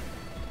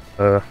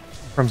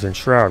Crimson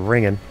Shroud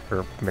ringing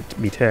for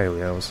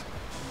Metalios.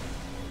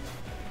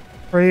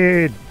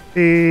 Feed!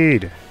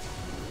 Feed!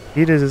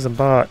 Feed is a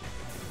bot.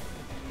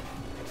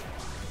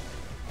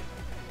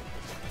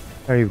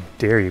 How you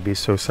dare you be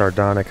so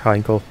sardonic,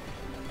 Heinkel?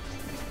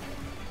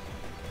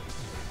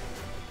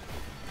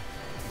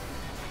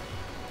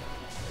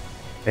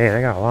 Man,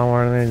 I got a lot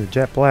more than the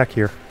jet black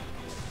here.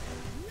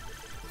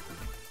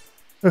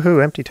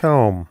 Woohoo, empty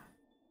tome.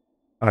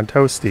 On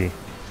Tostie.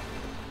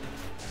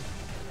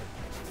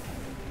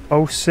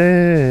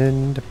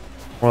 Osend.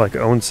 More like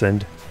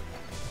Onsend.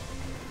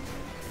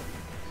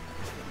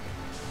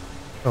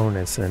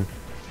 Onison.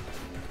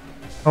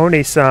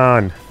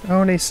 Oni-san!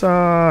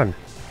 Oni-san!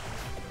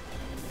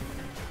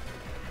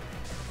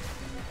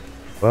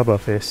 Bubba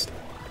Fist.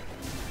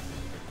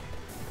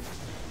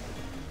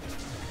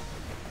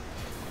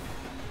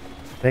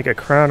 Make a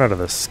crown out of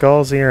the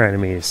skulls of your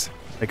enemies.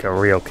 Like a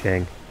real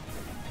king.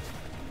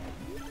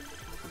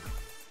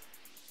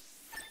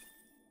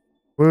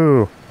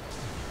 Woo!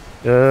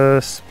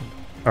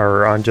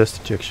 Or unjust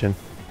ejection.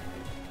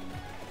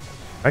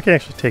 I can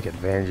actually take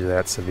advantage of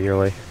that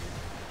severely.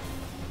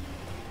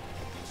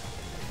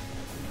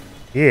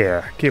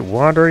 Yeah, get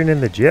wandering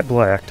in the jet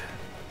blacked.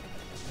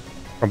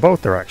 From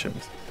both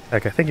directions.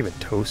 Like, I think even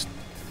toast.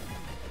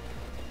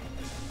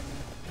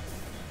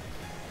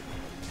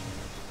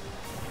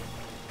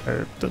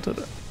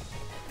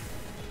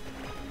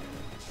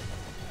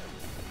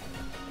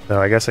 So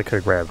I guess I could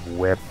have grabbed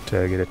Whip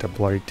to get it to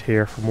Bloody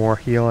Tear for more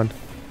healing.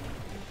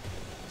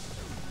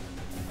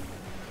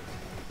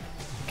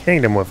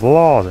 Kingdom with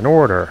laws and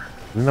order.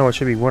 Even though it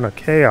should be one of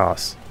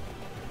chaos.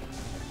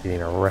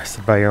 Being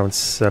arrested by your own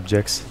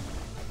subjects.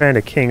 What kind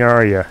of king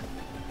are you?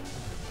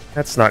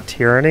 That's not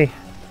tyranny.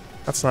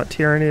 That's not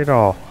tyranny at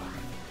all.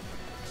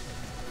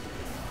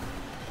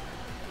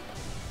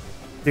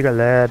 Jiggle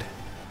lad.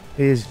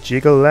 He's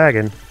jiggle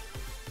lagging.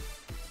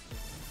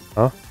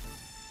 Huh?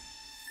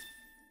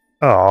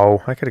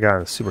 Oh, I could have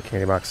gotten a super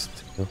candy box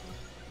too.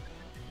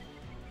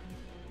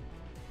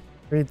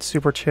 Read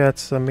super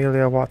chats,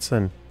 Amelia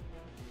Watson.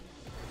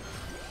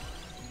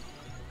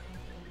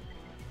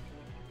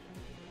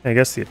 I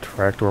guess the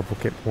attract orb will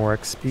get more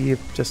XP,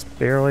 just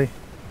barely.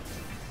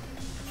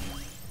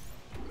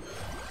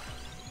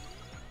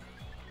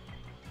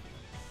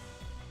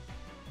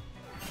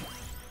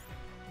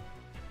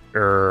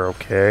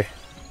 Okay.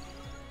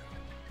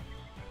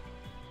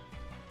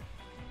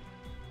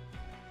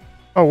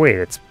 Oh wait,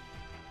 it's...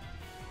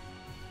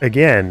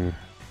 Again.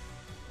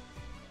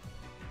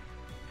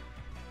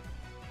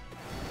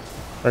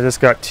 I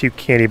just got 2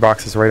 candy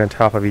boxes right on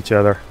top of each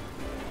other.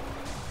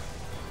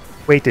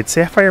 Wait, did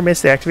Sapphire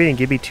Mist activate and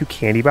give me 2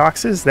 candy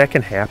boxes? That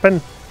can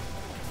happen?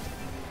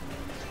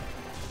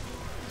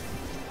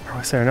 Or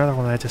was there another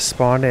one that just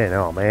spawned in?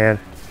 Oh man.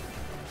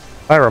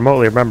 I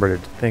remotely remember to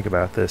think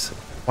about this.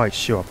 It might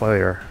show up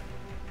later.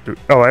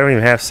 Oh, I don't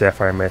even have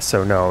Sapphire Mist,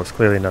 so no, it's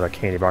clearly another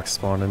candy box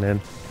spawning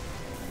in.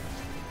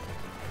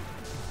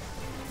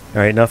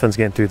 Alright, nothing's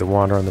getting through the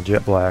Wander on the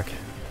Jet Black.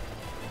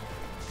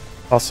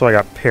 Also, I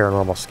got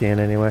Paranormal Scan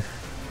anyway.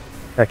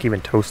 Heck, even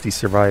Tostie's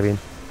surviving.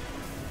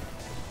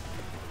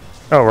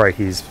 Oh, right,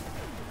 he's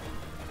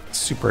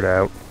supered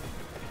out.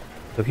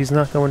 So he's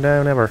not going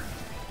down ever.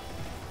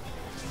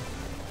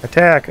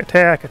 Attack,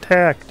 attack,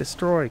 attack,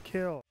 destroy,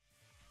 kill.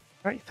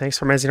 Alright, thanks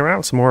for mezzing around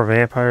with some more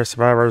Vampire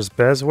Survivors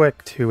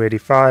BESWEC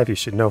 285. You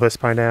should know this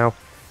by now.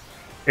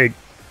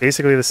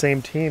 Basically the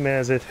same team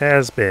as it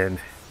has been.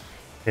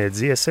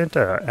 It's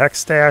Zi'Assunta,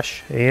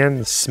 Exdash,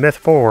 and Smith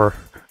 4.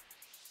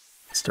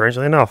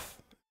 Strangely enough,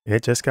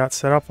 it just got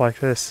set up like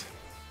this.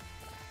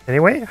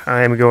 Anyway,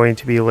 I'm going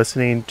to be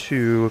listening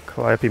to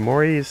Calliope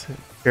Mori's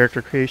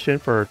character creation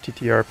for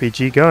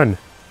TTRPG Gun.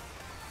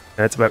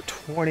 That's about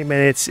 20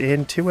 minutes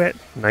into it,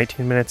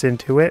 19 minutes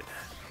into it,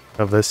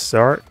 of this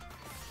start.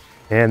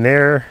 And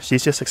there,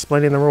 she's just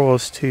explaining the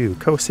rules to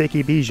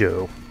Koseki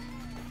Bijou,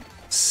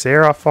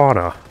 Sarah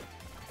Fauna.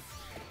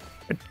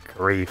 Good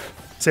grief.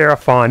 Sarah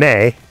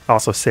Fauna,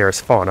 also Sarah's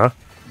Fauna,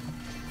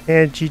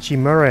 and Gigi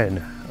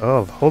Murin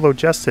of Holo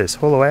Justice,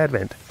 Holo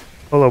Advent,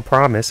 Holo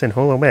Promise, and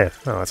Holo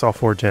Myth. Oh, it's all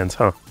 4 gens,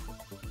 huh?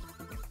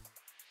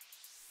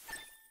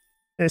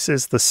 This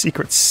is the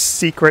secret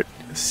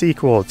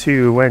sequel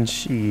to when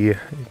she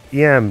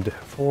DM'd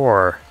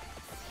for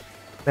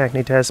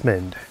Magni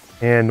Desmond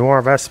and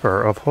Noir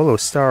Vesper of Holo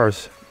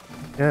Stars,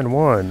 Gen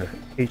 1,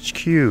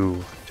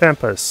 HQ,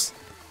 Tempest,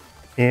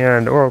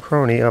 and Oral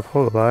Crony of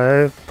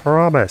Hololive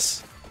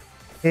Promise.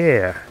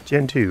 Yeah,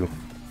 Gen 2.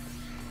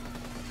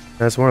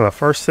 That's one of the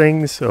first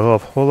things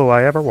of Holo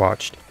I ever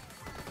watched.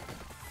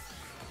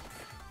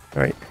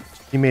 Alright,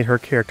 she made her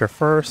character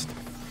first,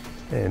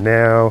 and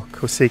now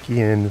Koseki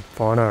and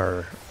Fauna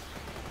are...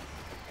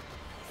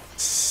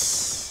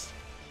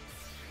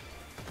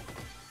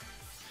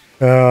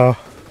 Oh.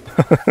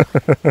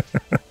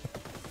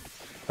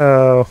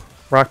 Oh,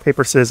 rock,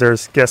 paper,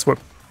 scissors. Guess what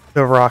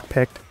the rock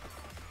picked?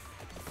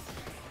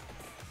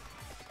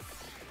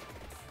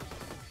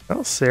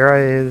 Well, Sarah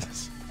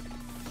is...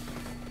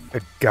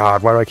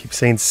 God, why do I keep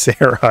saying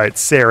Sarah? It's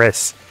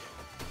Saris.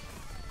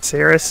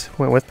 Saris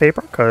went with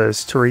paper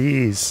because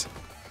Therese.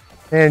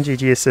 And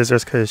Gigi is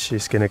scissors because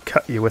she's going to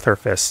cut you with her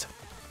fist.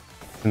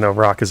 And the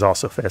rock is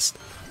also fist.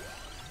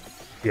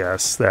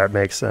 Yes, that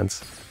makes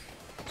sense.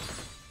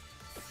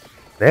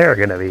 They're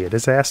going to be a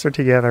disaster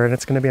together and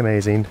it's going to be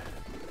amazing.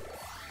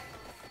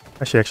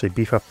 I should actually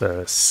beef up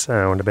the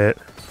sound a bit.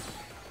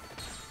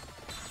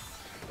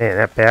 Man,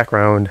 that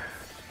background...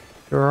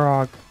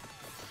 Rock.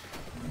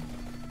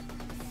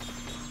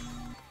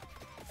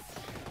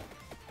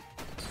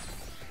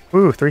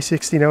 Ooh,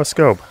 360 no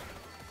scope.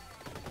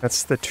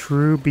 That's the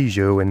true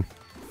bijou and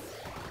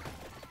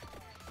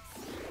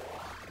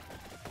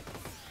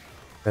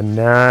the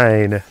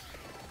 9.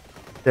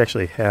 They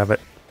actually have it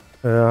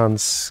on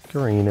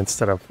screen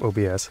instead of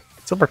OBS.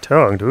 Silver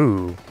tongued,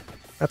 ooh,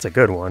 that's a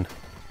good one.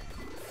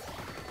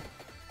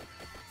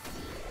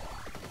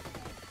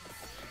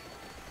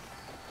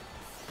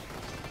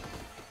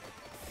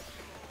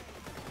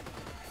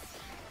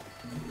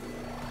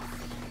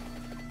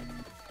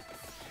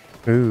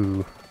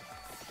 Ooh.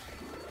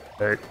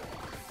 There.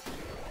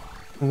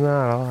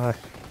 Not a lie.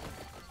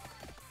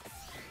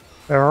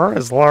 There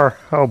is lore.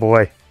 Oh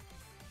boy.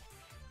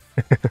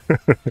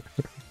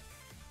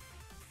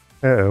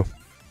 Uh-oh.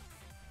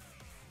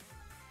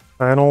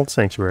 Final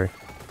Sanctuary.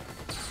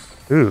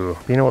 Ooh,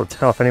 being able to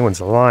tell if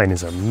anyone's lying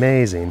is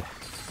amazing.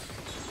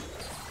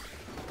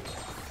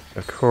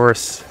 Of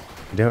course,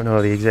 I don't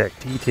know the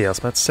exact details,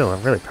 but it's still a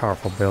really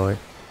powerful ability.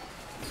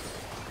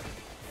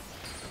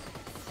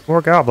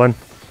 More goblin.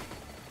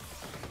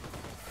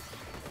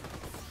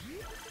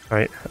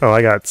 Alright. Oh,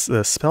 I got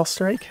the spell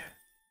strike.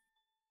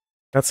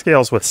 That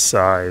scales with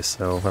size,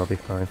 so that'll be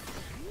fine.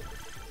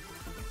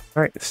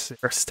 Alright,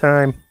 first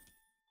time.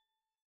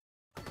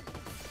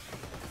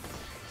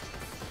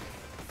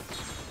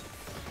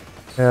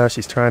 Oh,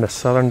 she's trying to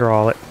southern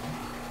drawl it.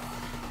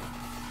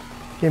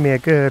 Give me a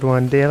good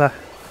one, dealer.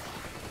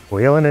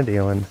 Wheeling and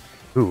dealing.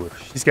 Ooh,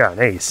 she's got an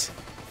ace.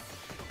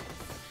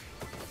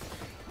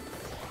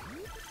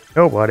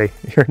 Nobody.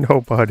 You're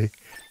nobody.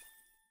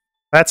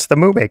 That's the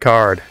Mume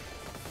card.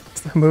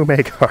 It's the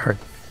Mume card.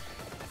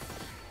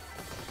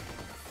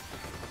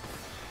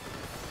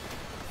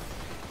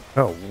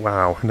 Oh,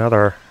 wow.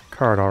 Another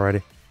card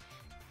already.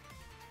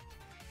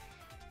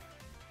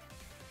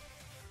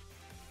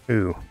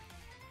 Ooh.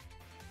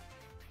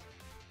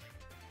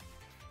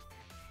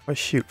 Let's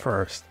shoot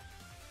first.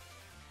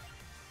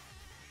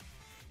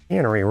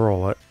 And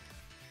re-roll it.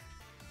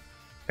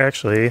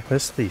 Actually,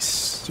 this will be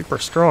super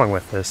strong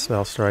with this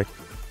spell strike.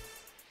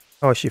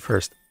 Oh, shoot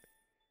first.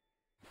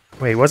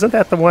 Wait, wasn't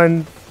that the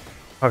one...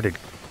 Oh, did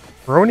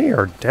Brony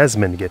or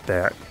Desmond get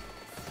that?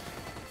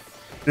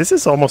 This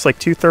is almost like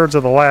 2/3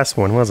 of the last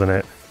one, wasn't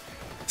it?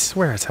 I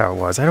swear that's how it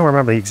was. I don't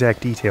remember the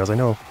exact details. I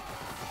know...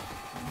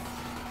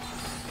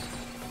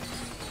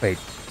 Wait.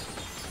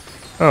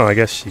 Oh, I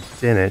guess she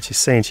didn't. She's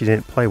saying she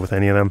didn't play with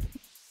any of them.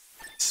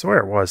 I swear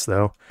it was,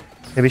 though.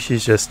 Maybe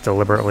she's just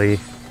deliberately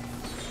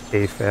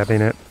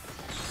AFABing it.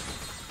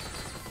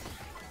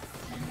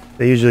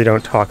 They usually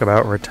don't talk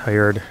about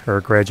retired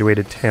or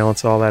graduated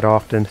talents all that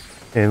often,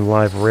 and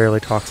Live rarely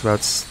talks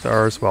about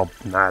stars. Well,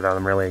 neither of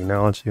them really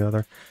acknowledge the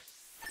other.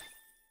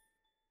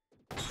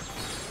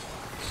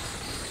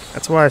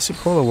 That's why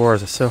Polar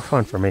Wars is so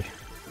fun for me.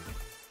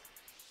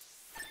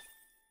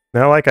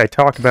 Not like I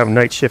talked about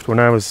night shift when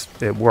I was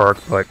at work,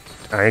 but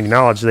I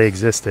acknowledge they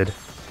existed.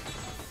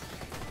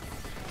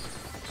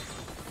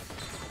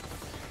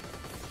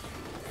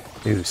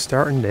 Ooh,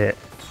 starting it.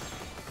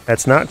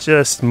 That's not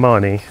just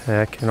money,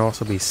 that can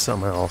also be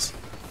something else.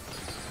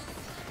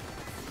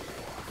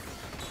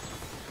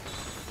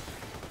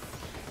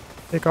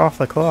 Take off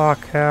the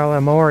clock,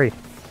 Calamari.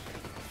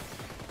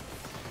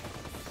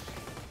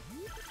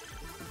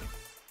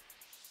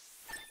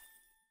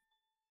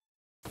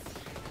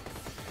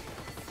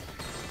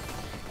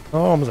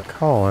 Oh, almost a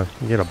calling.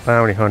 You get a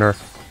bounty hunter.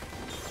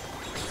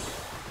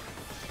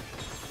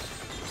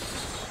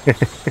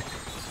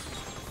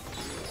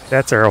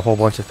 That's a whole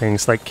bunch of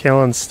things, like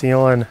killing,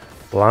 stealing,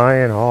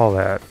 lying, all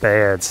that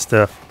bad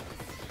stuff.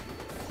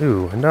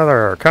 Ooh,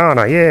 another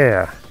Arcana,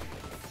 yeah!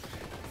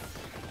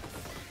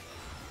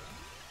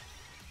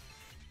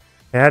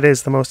 That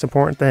is the most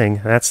important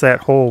thing. That's that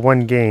whole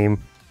one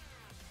game.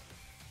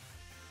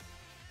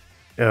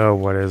 Oh,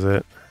 what is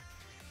it?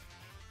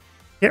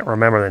 Can't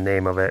remember the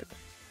name of it.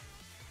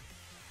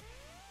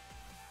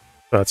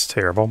 That's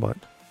terrible, but...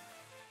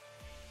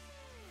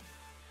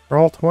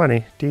 Roll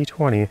 20,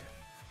 D20.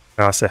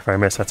 Oh, so if I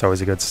miss, that's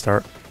always a good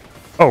start.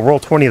 Oh,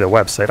 Roll20, the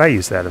website. I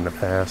used that in the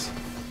past.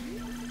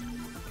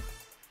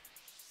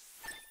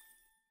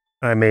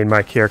 I made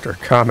my character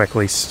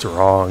comically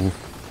strong.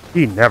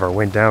 He never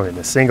went down in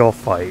a single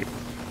fight.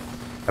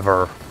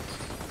 Ever.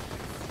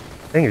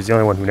 I think he was the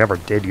only one who never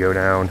did go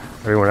down.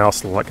 Everyone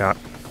else got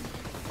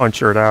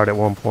punctured out at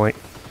one point.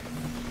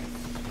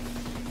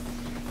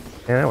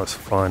 Yeah, that was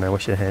fun. I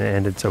wish it had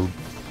ended so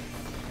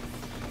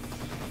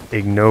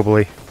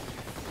ignobly.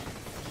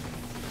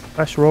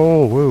 Flash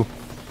roll, woo.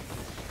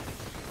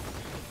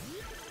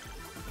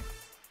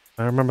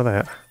 I remember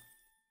that.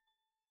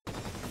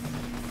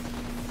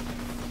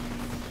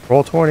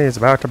 Roll20 is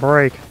about to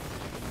break.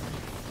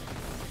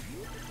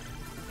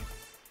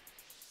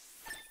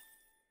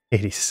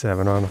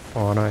 87 on the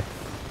fauna.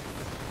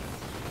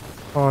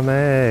 On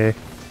A.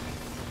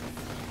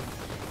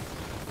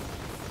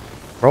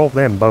 Roll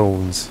them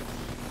bones.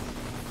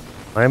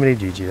 Calamity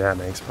GG, that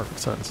makes perfect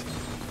sense.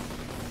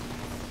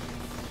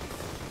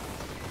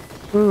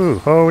 Ooh,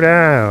 hold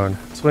down.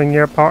 Swing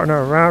your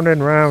partner round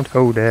and round.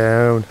 Hold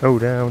down,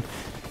 hold down.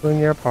 Swing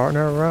your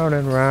partner round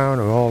and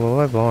round all the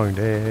live long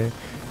day.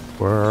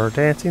 We're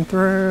dancing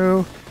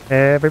through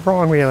every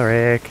wrong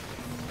lyric.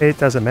 It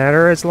doesn't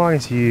matter as long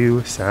as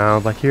you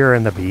sound like you're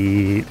in the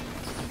beat.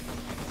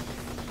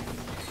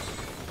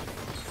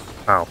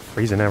 Wow,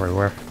 freezing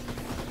everywhere.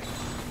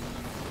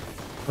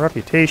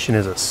 Reputation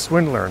is a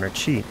swindler and a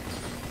cheat.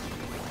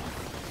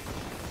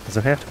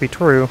 Doesn't have to be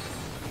true.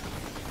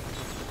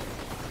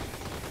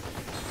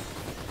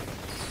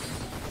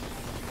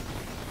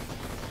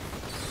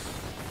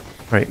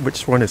 Right,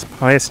 which one is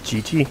Pious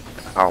GT?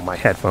 Oh, my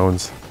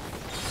headphones.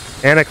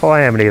 And a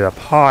Calamity, the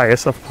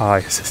pious of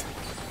pious.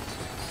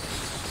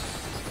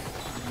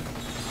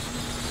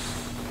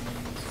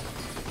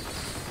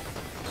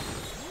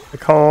 The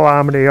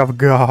Calamity of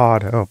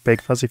God. Oh,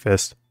 big fuzzy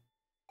fist.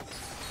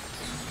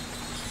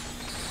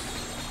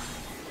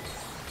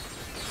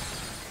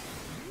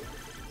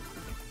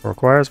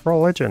 Requires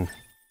religion.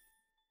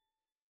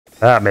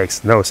 That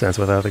makes no sense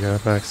without the gun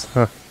effects.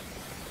 Huh.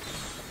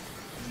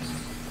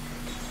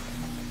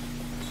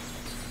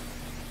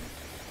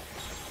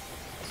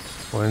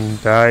 One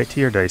die to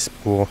your dice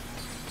pool.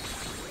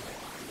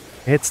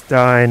 It's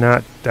die,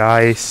 not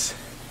dice.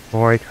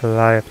 Mori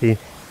Calliope.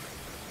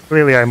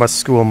 Clearly I must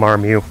school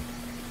marm you.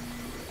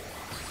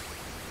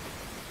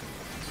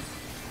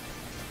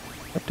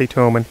 Empty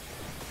Toman.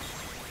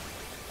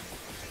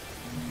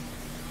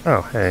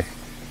 Oh, hey.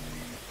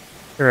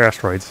 Here are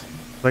asteroids.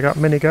 I got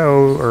Mini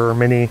Go, or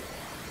Mini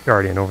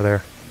Guardian over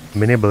there.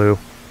 Mini Blue.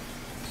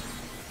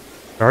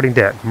 Guardian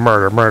dead.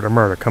 Murder, murder,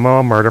 murder. Come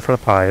on, murder for the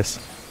pious.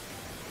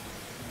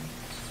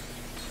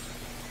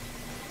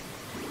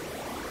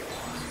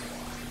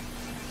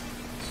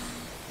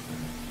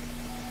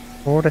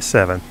 Four to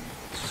 7.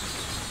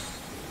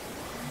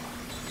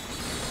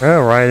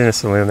 Oh, right in a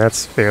saloon.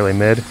 That's fairly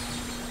mid.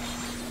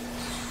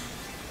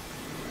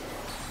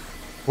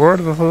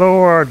 Word of the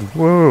Lord!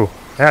 Woo!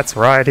 That's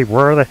righty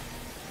worthy.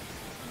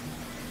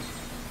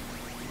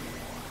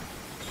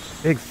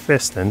 Big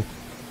fistin'.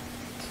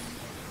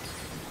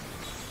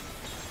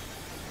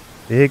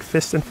 Big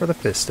fistin' for the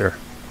fister.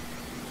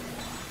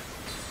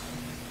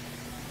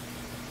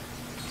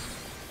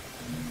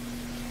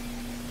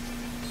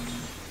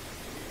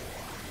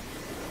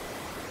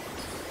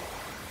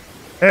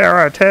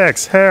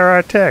 Heretics!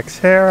 Heretics!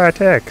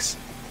 Heretics!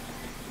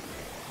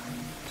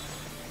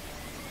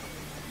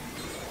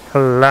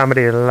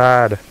 Calamity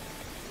lad.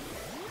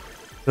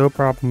 So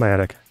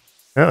problematic.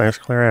 Oh, there's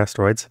clear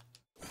asteroids.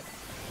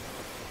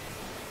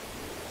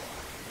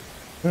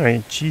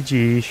 Alright,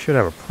 GG should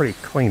have a pretty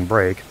clean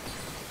break.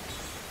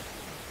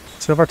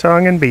 Silver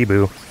Tongue and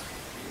Bibu.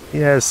 He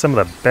has some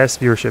of the best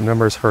viewership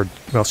numbers for...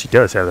 Well, she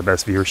does have the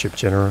best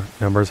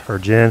viewership numbers for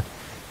Jin.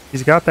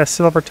 He's got that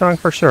Silver Tongue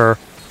for sure.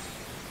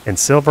 And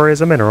silver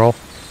is a mineral,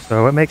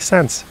 so it makes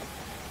sense.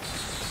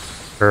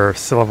 Or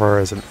silver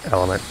is an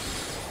element.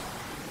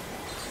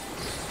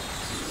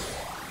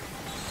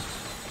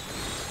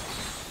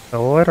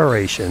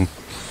 Alliteration.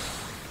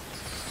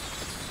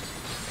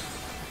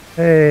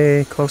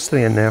 Hey, close to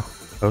the end now.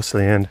 Close to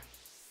the end.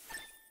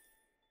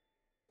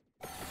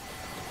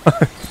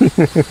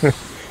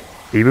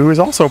 Bibu is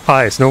also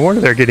pious. No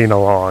wonder they're getting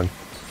along.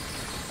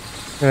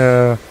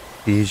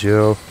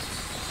 Bijou.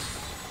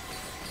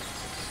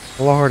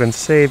 Lord and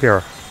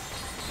Savior.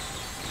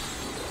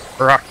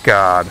 Rock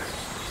God.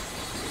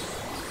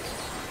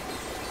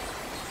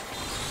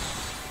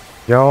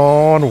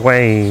 John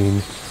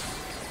Wayne.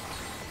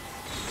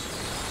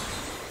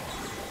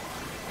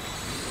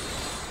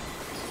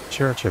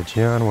 Church of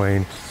John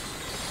Wayne.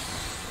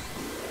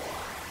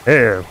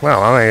 Yeah,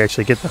 wow, I might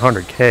actually get the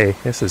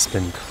 100k. This has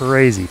been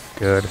crazy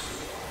good.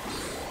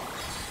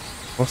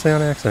 Mostly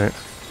on accident.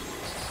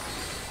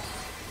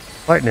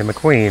 Lightning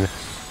McQueen.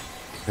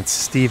 It's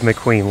Steve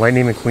McQueen.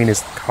 Lightning McQueen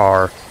is the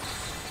car.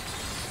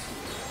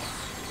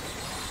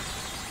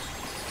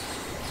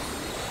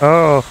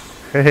 Oh,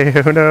 hey,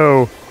 oh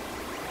no.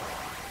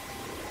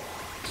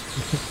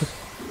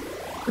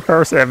 The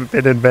cars haven't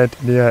been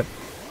invented yet.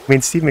 I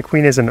mean, Steve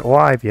McQueen isn't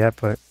alive yet,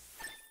 but...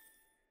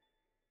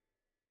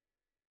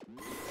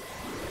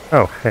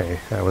 Oh, hey,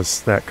 that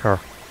was that car.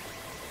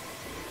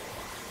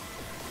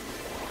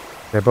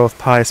 They're both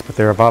pious, but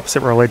they're of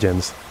opposite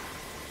religions.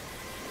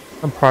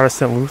 I'm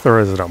Protestant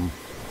Lutheranism.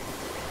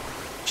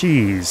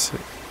 Jeez.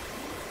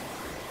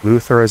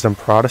 Lutheranism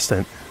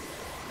Protestant.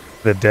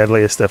 The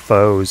deadliest of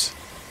foes.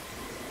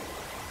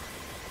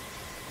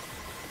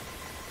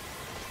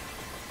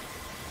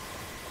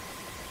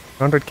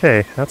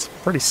 $100k. That's a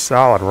pretty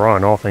solid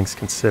run, all things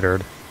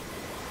considered.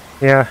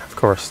 Yeah, of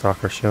course,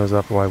 Stalker shows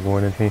up. Why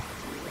wouldn't he?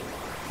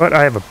 But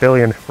I have a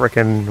billion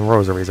frickin'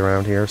 rosaries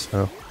around here,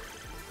 so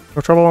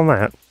no trouble on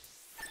that.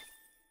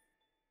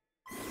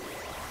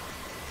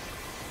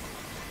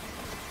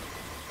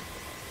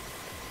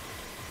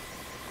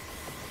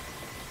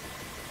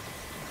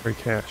 Free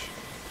cash.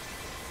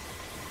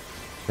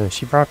 And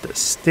she brought the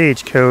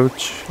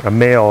stagecoach, a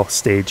male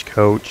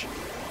stagecoach,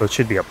 so it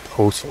should be a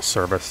postal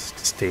service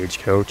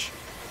stagecoach.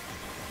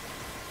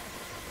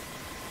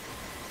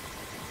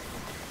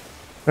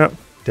 Oh,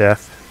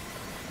 death.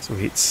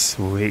 Sweet,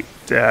 sweet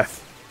death.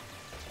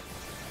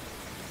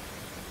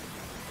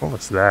 What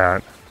was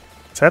that?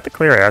 Is that the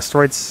clear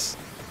asteroids?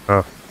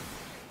 Oh.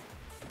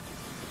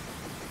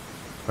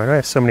 Why do I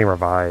have so many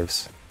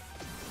revives?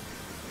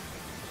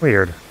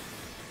 Weird.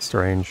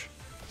 Strange.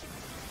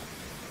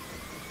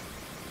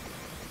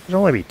 There'd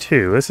only be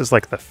 2. This is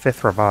like the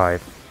 5th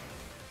revive.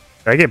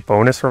 Did I get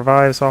bonus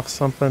revives off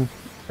something?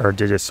 Or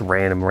did just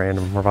random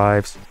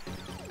revives?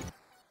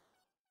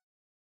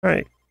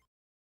 Alright.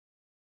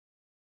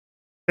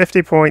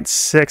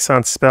 50.6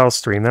 on spell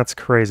stream. That's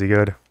crazy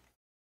good.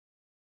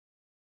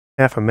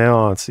 Half a mil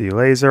on sea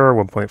laser,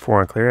 1.4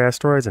 on clear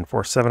asteroids, and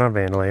 4.7 on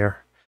Vandalayer.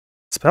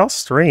 Spell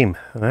stream.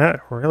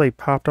 That really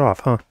popped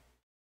off, huh?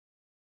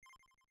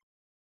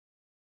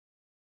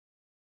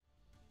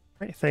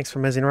 Alright, thanks for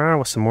messing around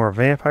with some more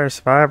Vampire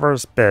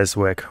Survivors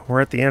BESWEC.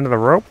 We're at the end of the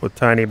rope with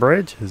Tiny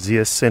Bridge,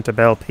 Zi'Assunta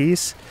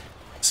Belpaese,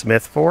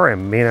 Smith 4,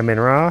 and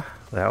Minra.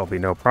 That will be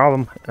no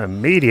problem.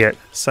 Immediate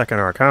second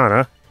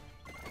Arcana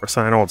for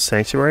Sign Old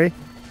Sanctuary.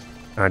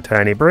 On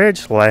Tiny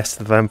Bridge,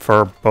 last of them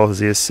for both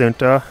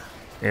Zi'Assunta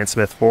and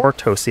Smith 4.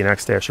 Tostie and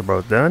Exdash are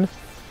both done.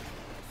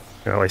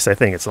 Or at least I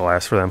think it's the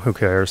last for them. Who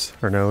cares?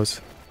 Or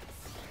knows?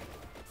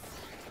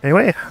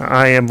 Anyway,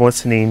 I am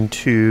listening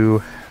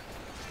to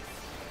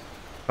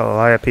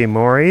Calliope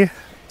Mori,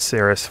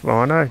 Saris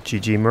Fauna,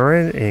 Gigi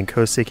Murin, and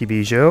Koseki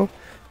Bijou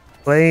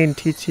playing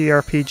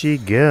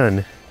TTRPG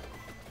Gun.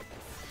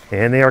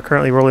 And they are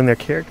currently rolling their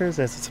characters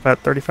as it's about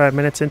 35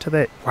 minutes into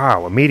that.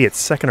 Wow, immediate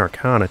second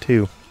Arcana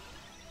too.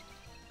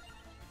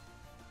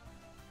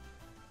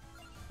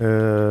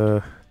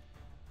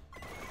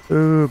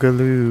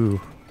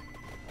 Oogaloo.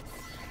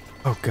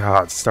 Oh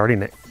god,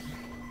 starting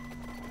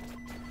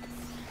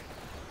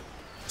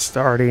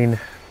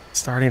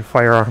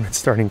firearm and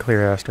starting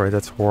clear asteroid.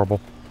 That's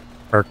horrible.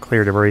 Or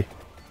clear debris.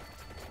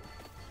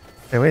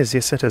 Anyways,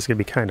 Zi'Assunta is going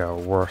to be kind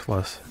of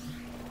worthless.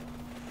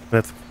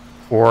 Smith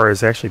 4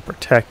 is actually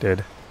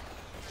protected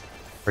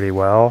pretty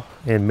well,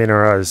 and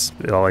Minra is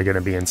only going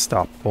to be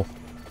unstoppable.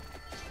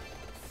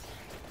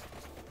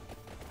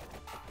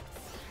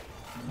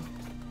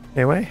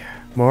 Anyway,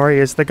 Mori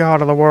is the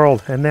god of the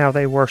world, and now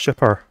they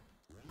worship her.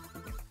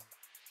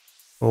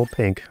 Old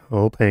Pink,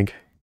 old Pink.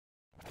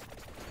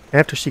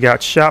 After she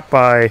got shot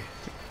by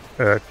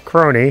a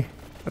crony,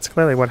 that's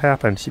clearly what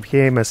happened. She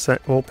became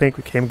old Pink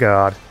became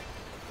god.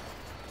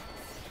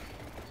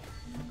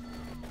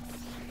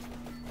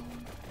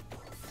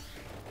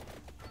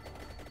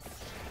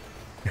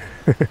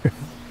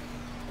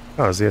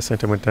 Oh,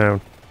 Zi'Assunta went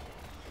down.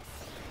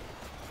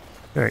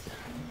 Alright.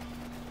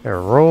 They're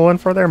rolling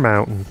for their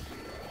mountain.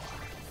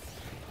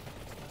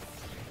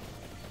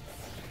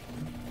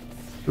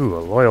 Ooh, a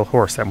loyal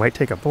horse. That might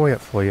take a boy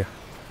up for you.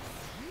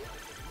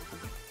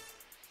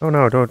 Oh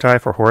no, don't die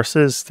for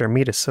horses. Their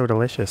meat is so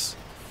delicious.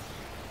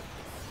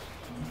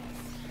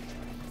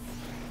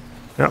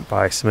 Not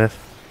by Smith.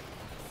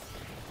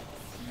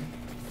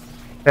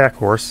 Back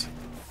horse.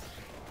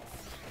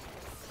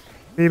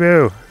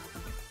 Bee-boo!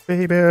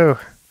 Bee-boo!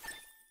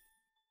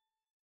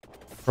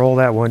 Roll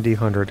that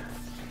 1d100.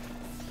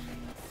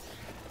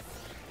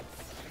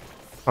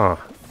 Huh.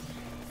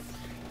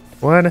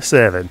 1 and a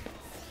 7.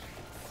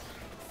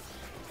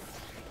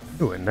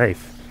 Ooh, a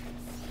knife.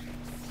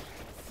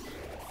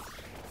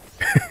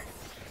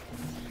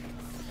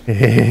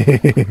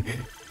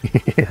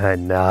 A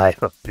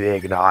knife, a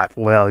big knife,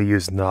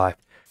 well-used knife.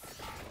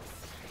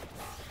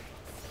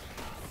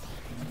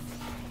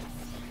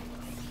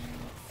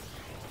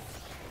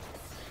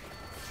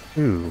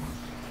 Ooh,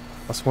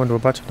 +1 to a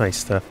bunch of nice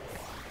stuff.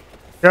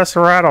 Just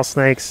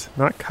rattlesnakes,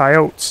 not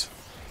coyotes.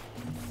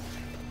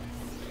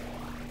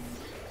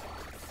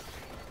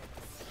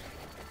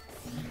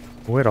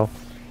 Whittle.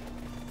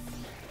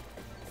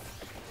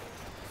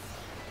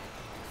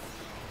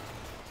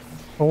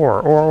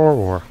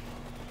 Or.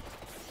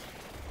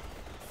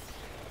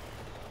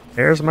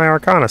 There's my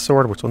Arcana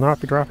sword, which will not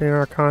be dropping in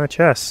Arcana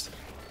chest.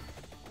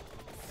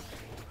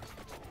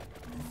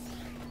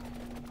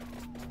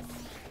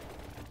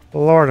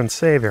 Lord and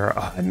Savior,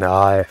 a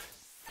knife.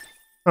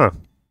 Huh.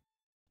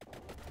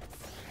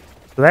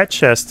 So that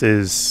chest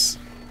is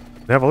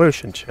an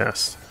evolution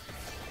chest.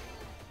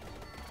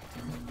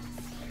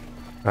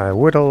 I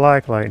would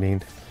like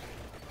lightning.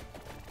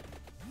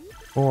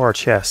 More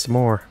chest,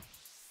 more.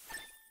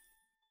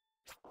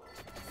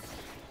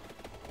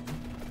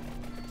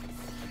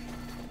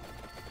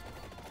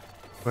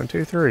 One,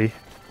 two, three.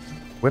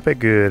 Whip it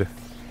good.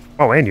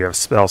 Oh, and you have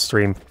spell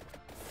stream.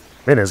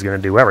 Minnah's gonna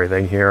do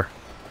everything here.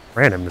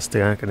 Randomness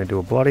not gonna do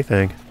a bloody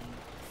thing.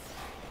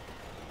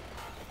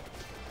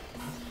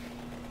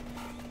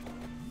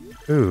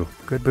 Ooh,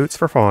 good boots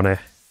for Fauna.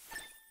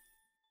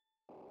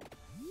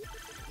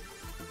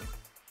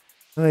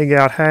 They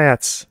got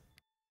hats.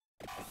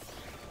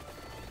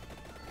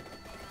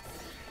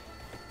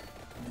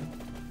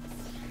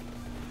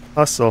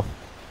 Hustle.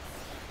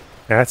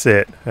 That's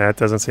it. That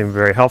doesn't seem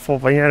very helpful,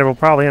 but yeah, it will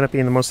probably end up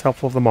being the most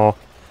helpful of them all.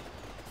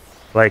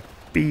 Like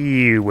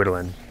bee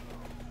whittling.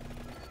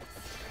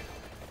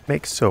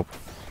 Make soap.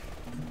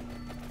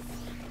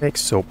 Make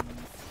soap.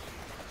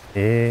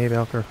 Hey,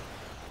 Belker.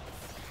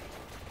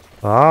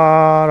 A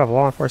lot of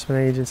law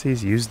enforcement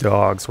agencies use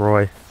dogs,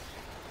 Roy.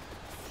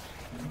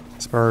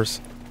 Spurs.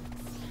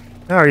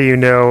 How do you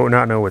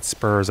not know what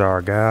spurs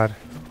are, God?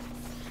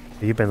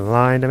 Have you been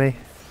lying to me?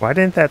 Why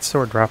didn't that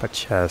sword drop a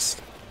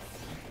chest?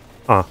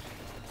 Huh.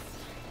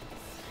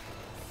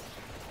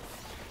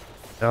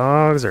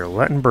 Dogs are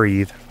letting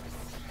breathe.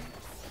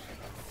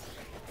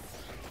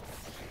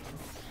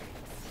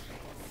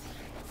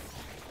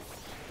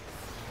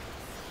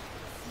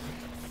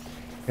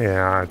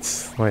 Yeah,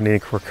 it's lightning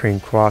cream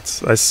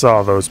quats. I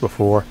saw those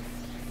before.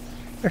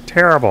 They're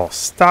terrible.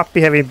 Stop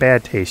having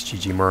bad taste,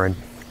 Gigi Murin.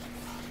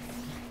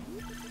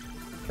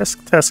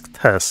 Tusk, tusk,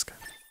 tusk.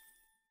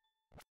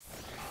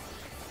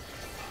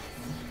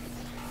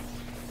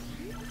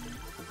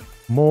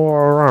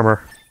 More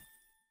armor.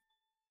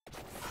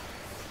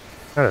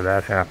 How did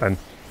that happen?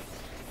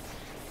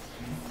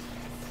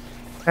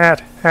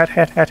 Hat, hat,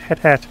 hat, hat, hat,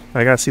 hat.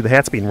 I gotta see the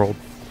hats being rolled.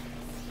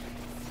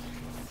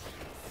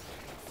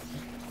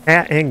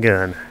 Hat and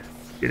gun.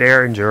 Get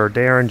Derringer,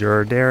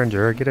 Derringer,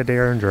 Derringer, get a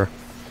Derringer.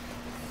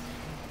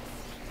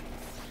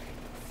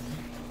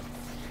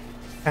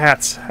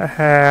 Hats.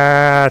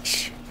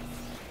 Hats.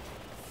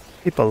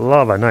 People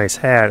love a nice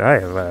hat. I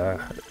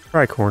have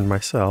tricorn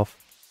myself.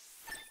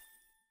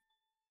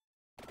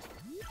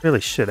 Really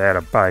should add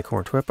a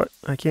bicorn to it, but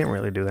I can't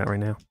really do that right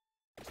now.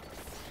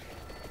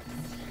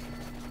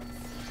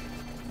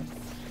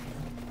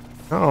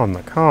 On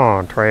the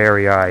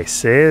contrary, I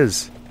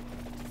says.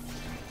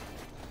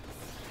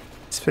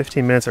 It's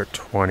 15 minutes or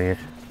 20. I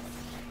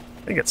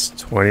think it's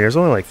 20. There's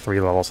only like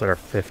 3 levels that are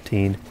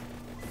 15.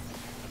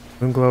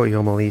 Moonglow,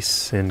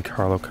 Yomelise, and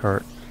Carlo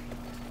Kart.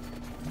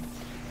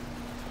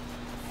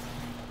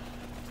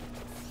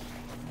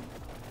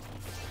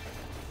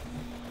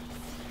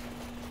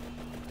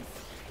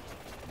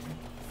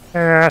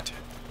 Hat.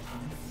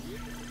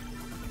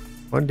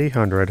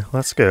 1D100.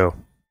 Let's go.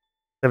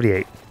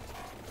 78.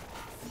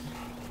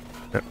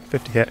 No,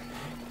 50 hat.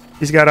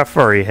 He's got a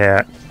furry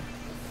hat.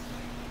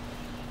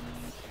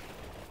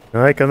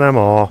 Liking them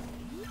all.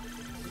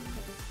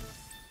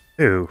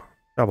 Ooh,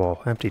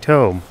 double empty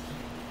tome.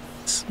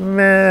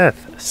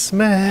 Smith!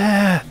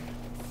 Smith!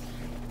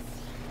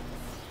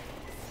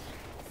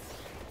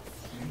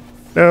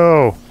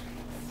 No!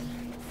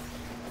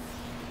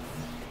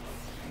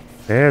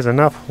 There's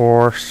enough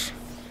horse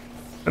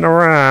and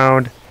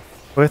around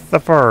with the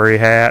furry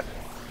hat.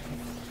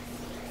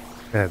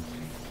 And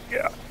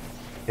yeah,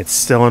 it's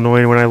still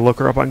annoying when I look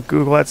her up on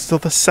Google. That's still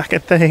the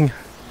second thing.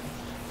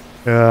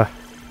 More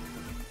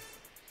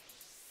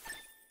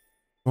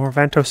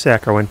Vento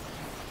Saccharin.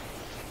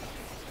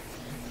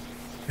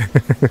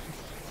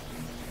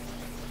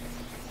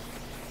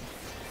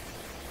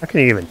 How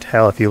can you even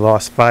tell if you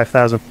lost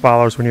 5,000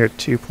 followers when you're at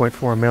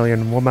 2.4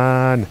 million,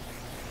 woman?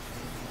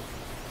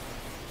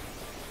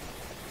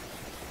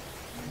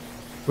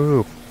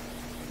 Ooh.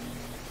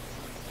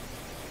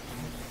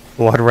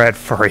 Blood red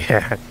furry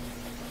hat.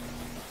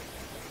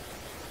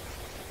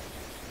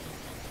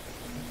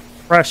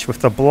 Fresh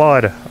with the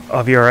blood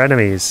of your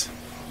enemies.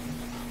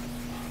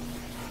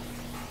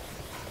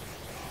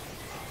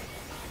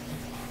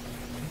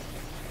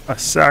 A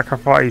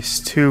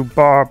sacrifice to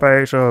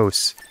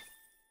Barbados.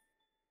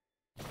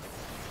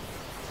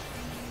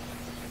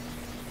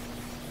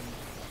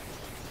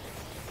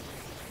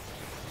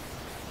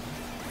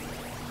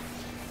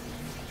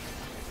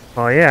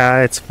 Oh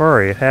yeah, it's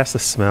furry. It has to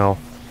smell.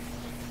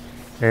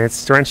 And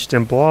it's drenched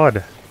in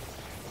blood.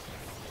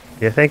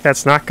 Do you think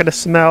that's not gonna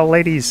smell,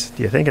 ladies?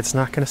 Do you think it's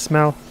not gonna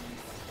smell?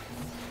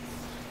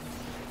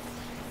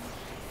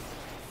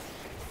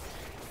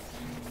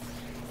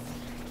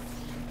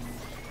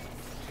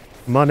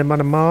 Money,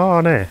 money,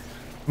 money.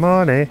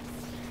 Money.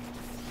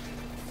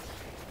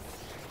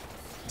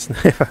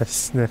 Sniff,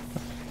 sniff.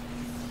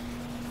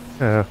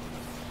 Oh.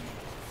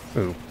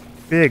 Ooh.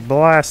 Big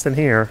blast in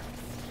here.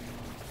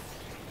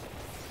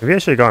 Maybe I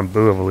should have gone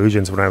Boo of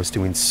Illusions when I was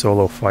doing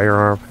solo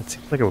firearm. It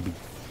seems like it would be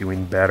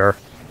doing better.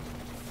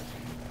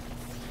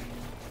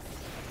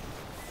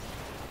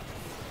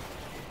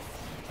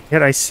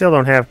 Yet I still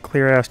don't have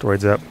clear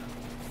asteroids up.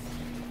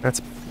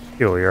 That's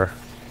peculiar.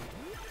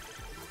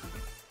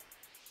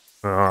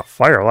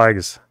 Fire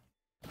legs.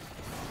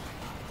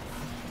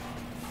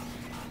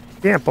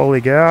 Can't bully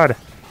God.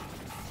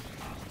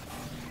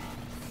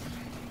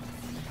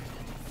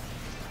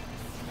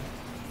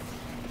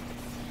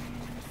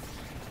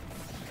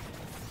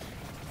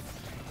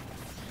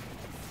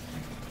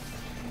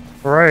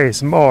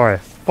 Grace, more,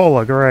 full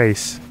of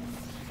grace.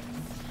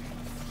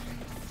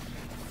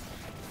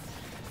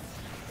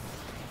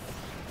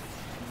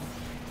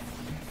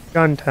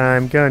 Gun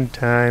time,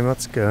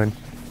 let's gun.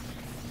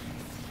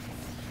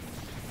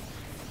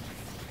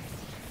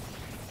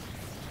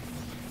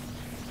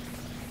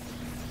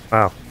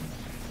 Wow.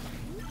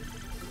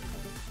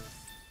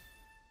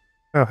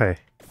 Oh, hey.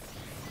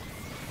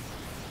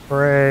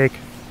 Break.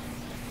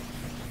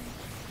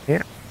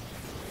 Yeah.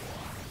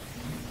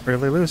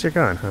 Really lose your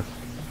gun, huh?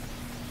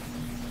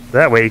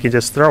 That way you can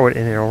just throw it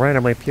and it'll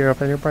randomly appear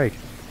up on your bike.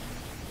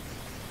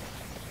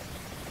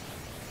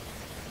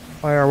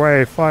 Fire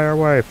away, fire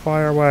away,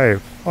 fire away,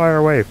 fire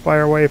away,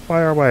 fire away,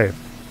 fire away.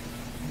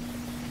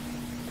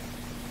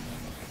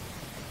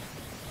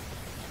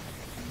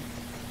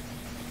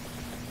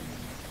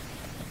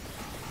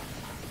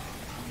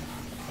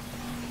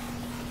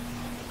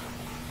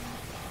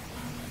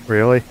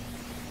 Really?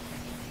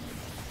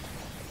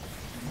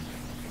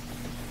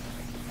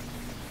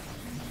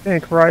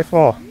 Tank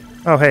rifle.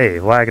 Oh hey,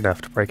 lag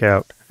enough to break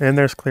out. And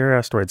there's clear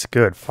asteroids.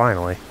 Good,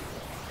 finally.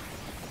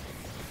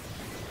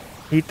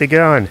 Eat the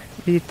gun!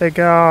 Eat the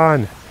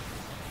gun!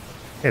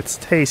 It's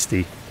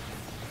tasty.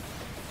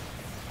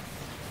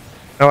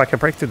 Oh, I can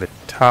break through the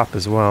top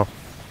as well.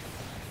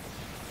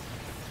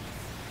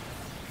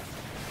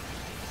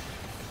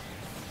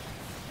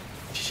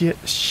 Shit,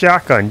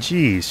 shotgun,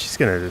 jeez. She's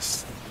gonna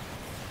just...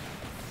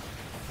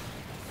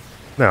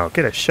 No,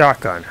 get a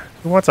shotgun.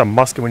 Who wants a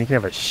musket when you can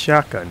have a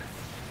shotgun?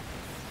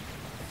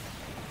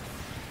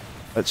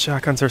 But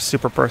shotguns are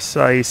super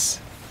precise.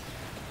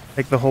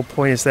 Like, the whole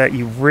point is that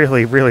you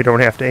really, really don't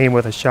have to aim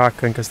with a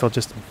shotgun because they'll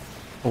just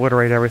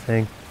obliterate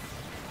everything.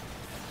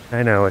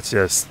 I know, it's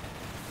just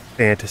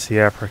fantasy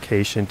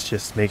application to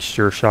just make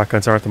sure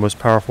shotguns aren't the most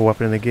powerful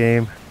weapon in the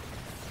game.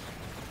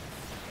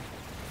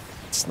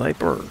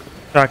 Sniper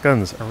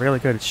shotguns are really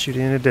good at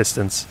shooting in a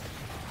distance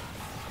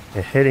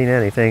and hitting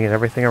anything and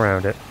everything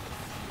around it.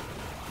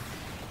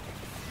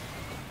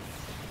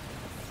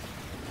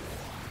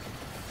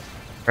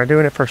 Try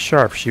doing it for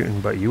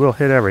sharpshooting, but you will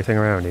hit everything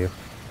around you.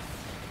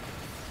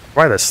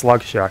 Why the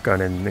slug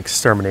shotgun in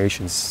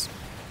Extermination's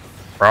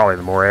probably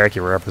the more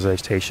accurate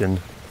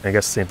representation. I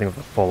guess the same thing with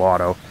the full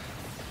auto.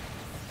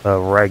 The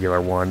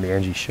regular one, the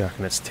NG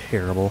shotgun, is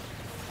terrible.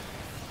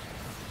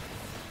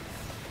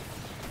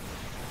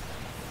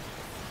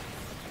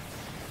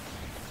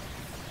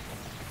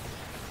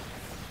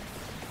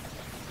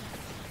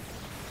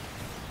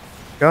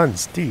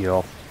 Guns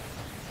deal.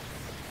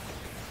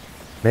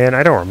 Man,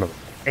 I don't remember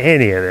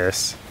any of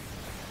this.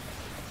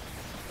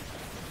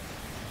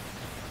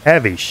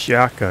 Heavy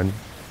shotgun.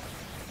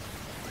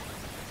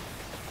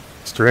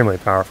 Extremely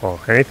powerful.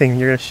 Anything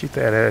you're going to shoot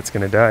that at, it's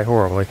going to die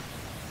horribly.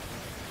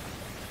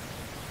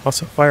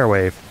 Also, fire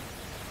wave.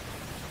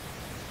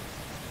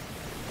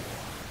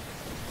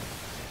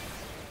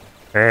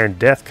 And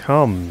death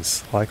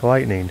comes like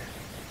lightning.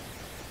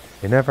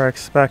 You never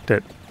expect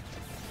it.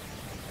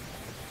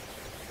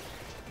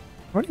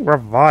 How many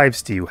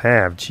revives do you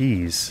have?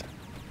 Jeez.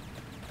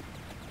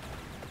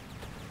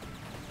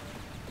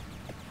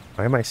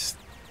 Why am I...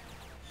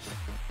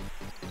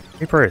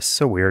 Paper is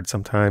so weird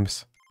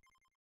sometimes.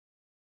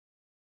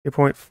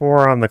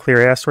 2.4 on the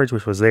clear asteroids,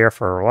 which was there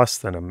for less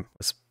than 2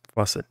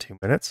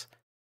 minutes.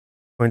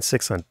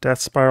 0.6 on Death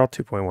Spiral,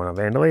 2.1 on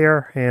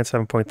Vandalier, and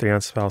 7.3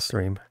 on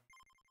Spellstream.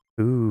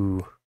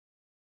 Ooh.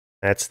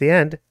 That's the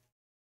end.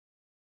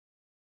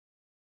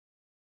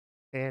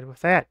 And with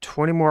that,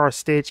 20 more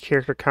stage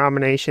character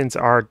combinations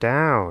are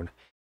down.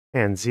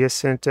 And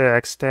Zi'Assunta,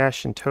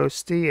 Exdash, and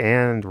Tostie,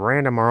 and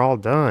Random are all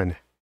done.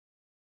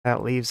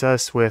 That leaves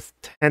us with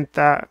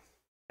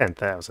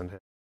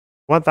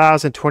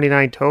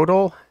 1,029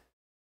 total,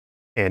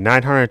 and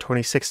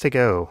 926 to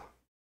go.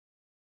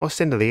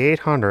 Almost into the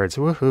 800s,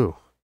 woohoo.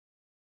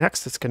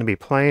 Next, it's going to be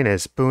playing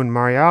as Boon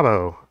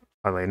Mariabo.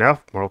 Funnily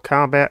enough, Mortal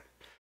Kombat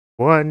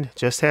 1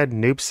 just had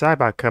Noob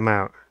Saibot come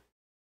out.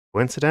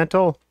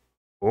 Coincidental?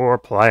 Or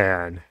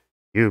plan?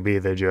 You be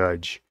the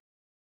judge.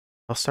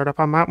 I'll start up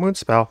on Mount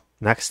Moonspell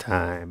next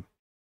time.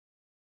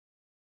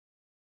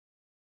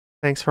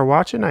 Thanks for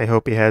watching. I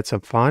hope you had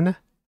some fun.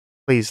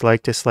 Please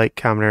like, dislike,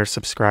 comment, or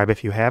subscribe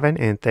if you haven't,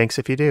 and thanks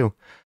if you do.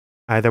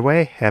 Either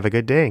way, have a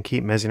good day and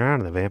keep messing around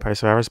in the Vampire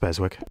Survivors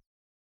BESWEC.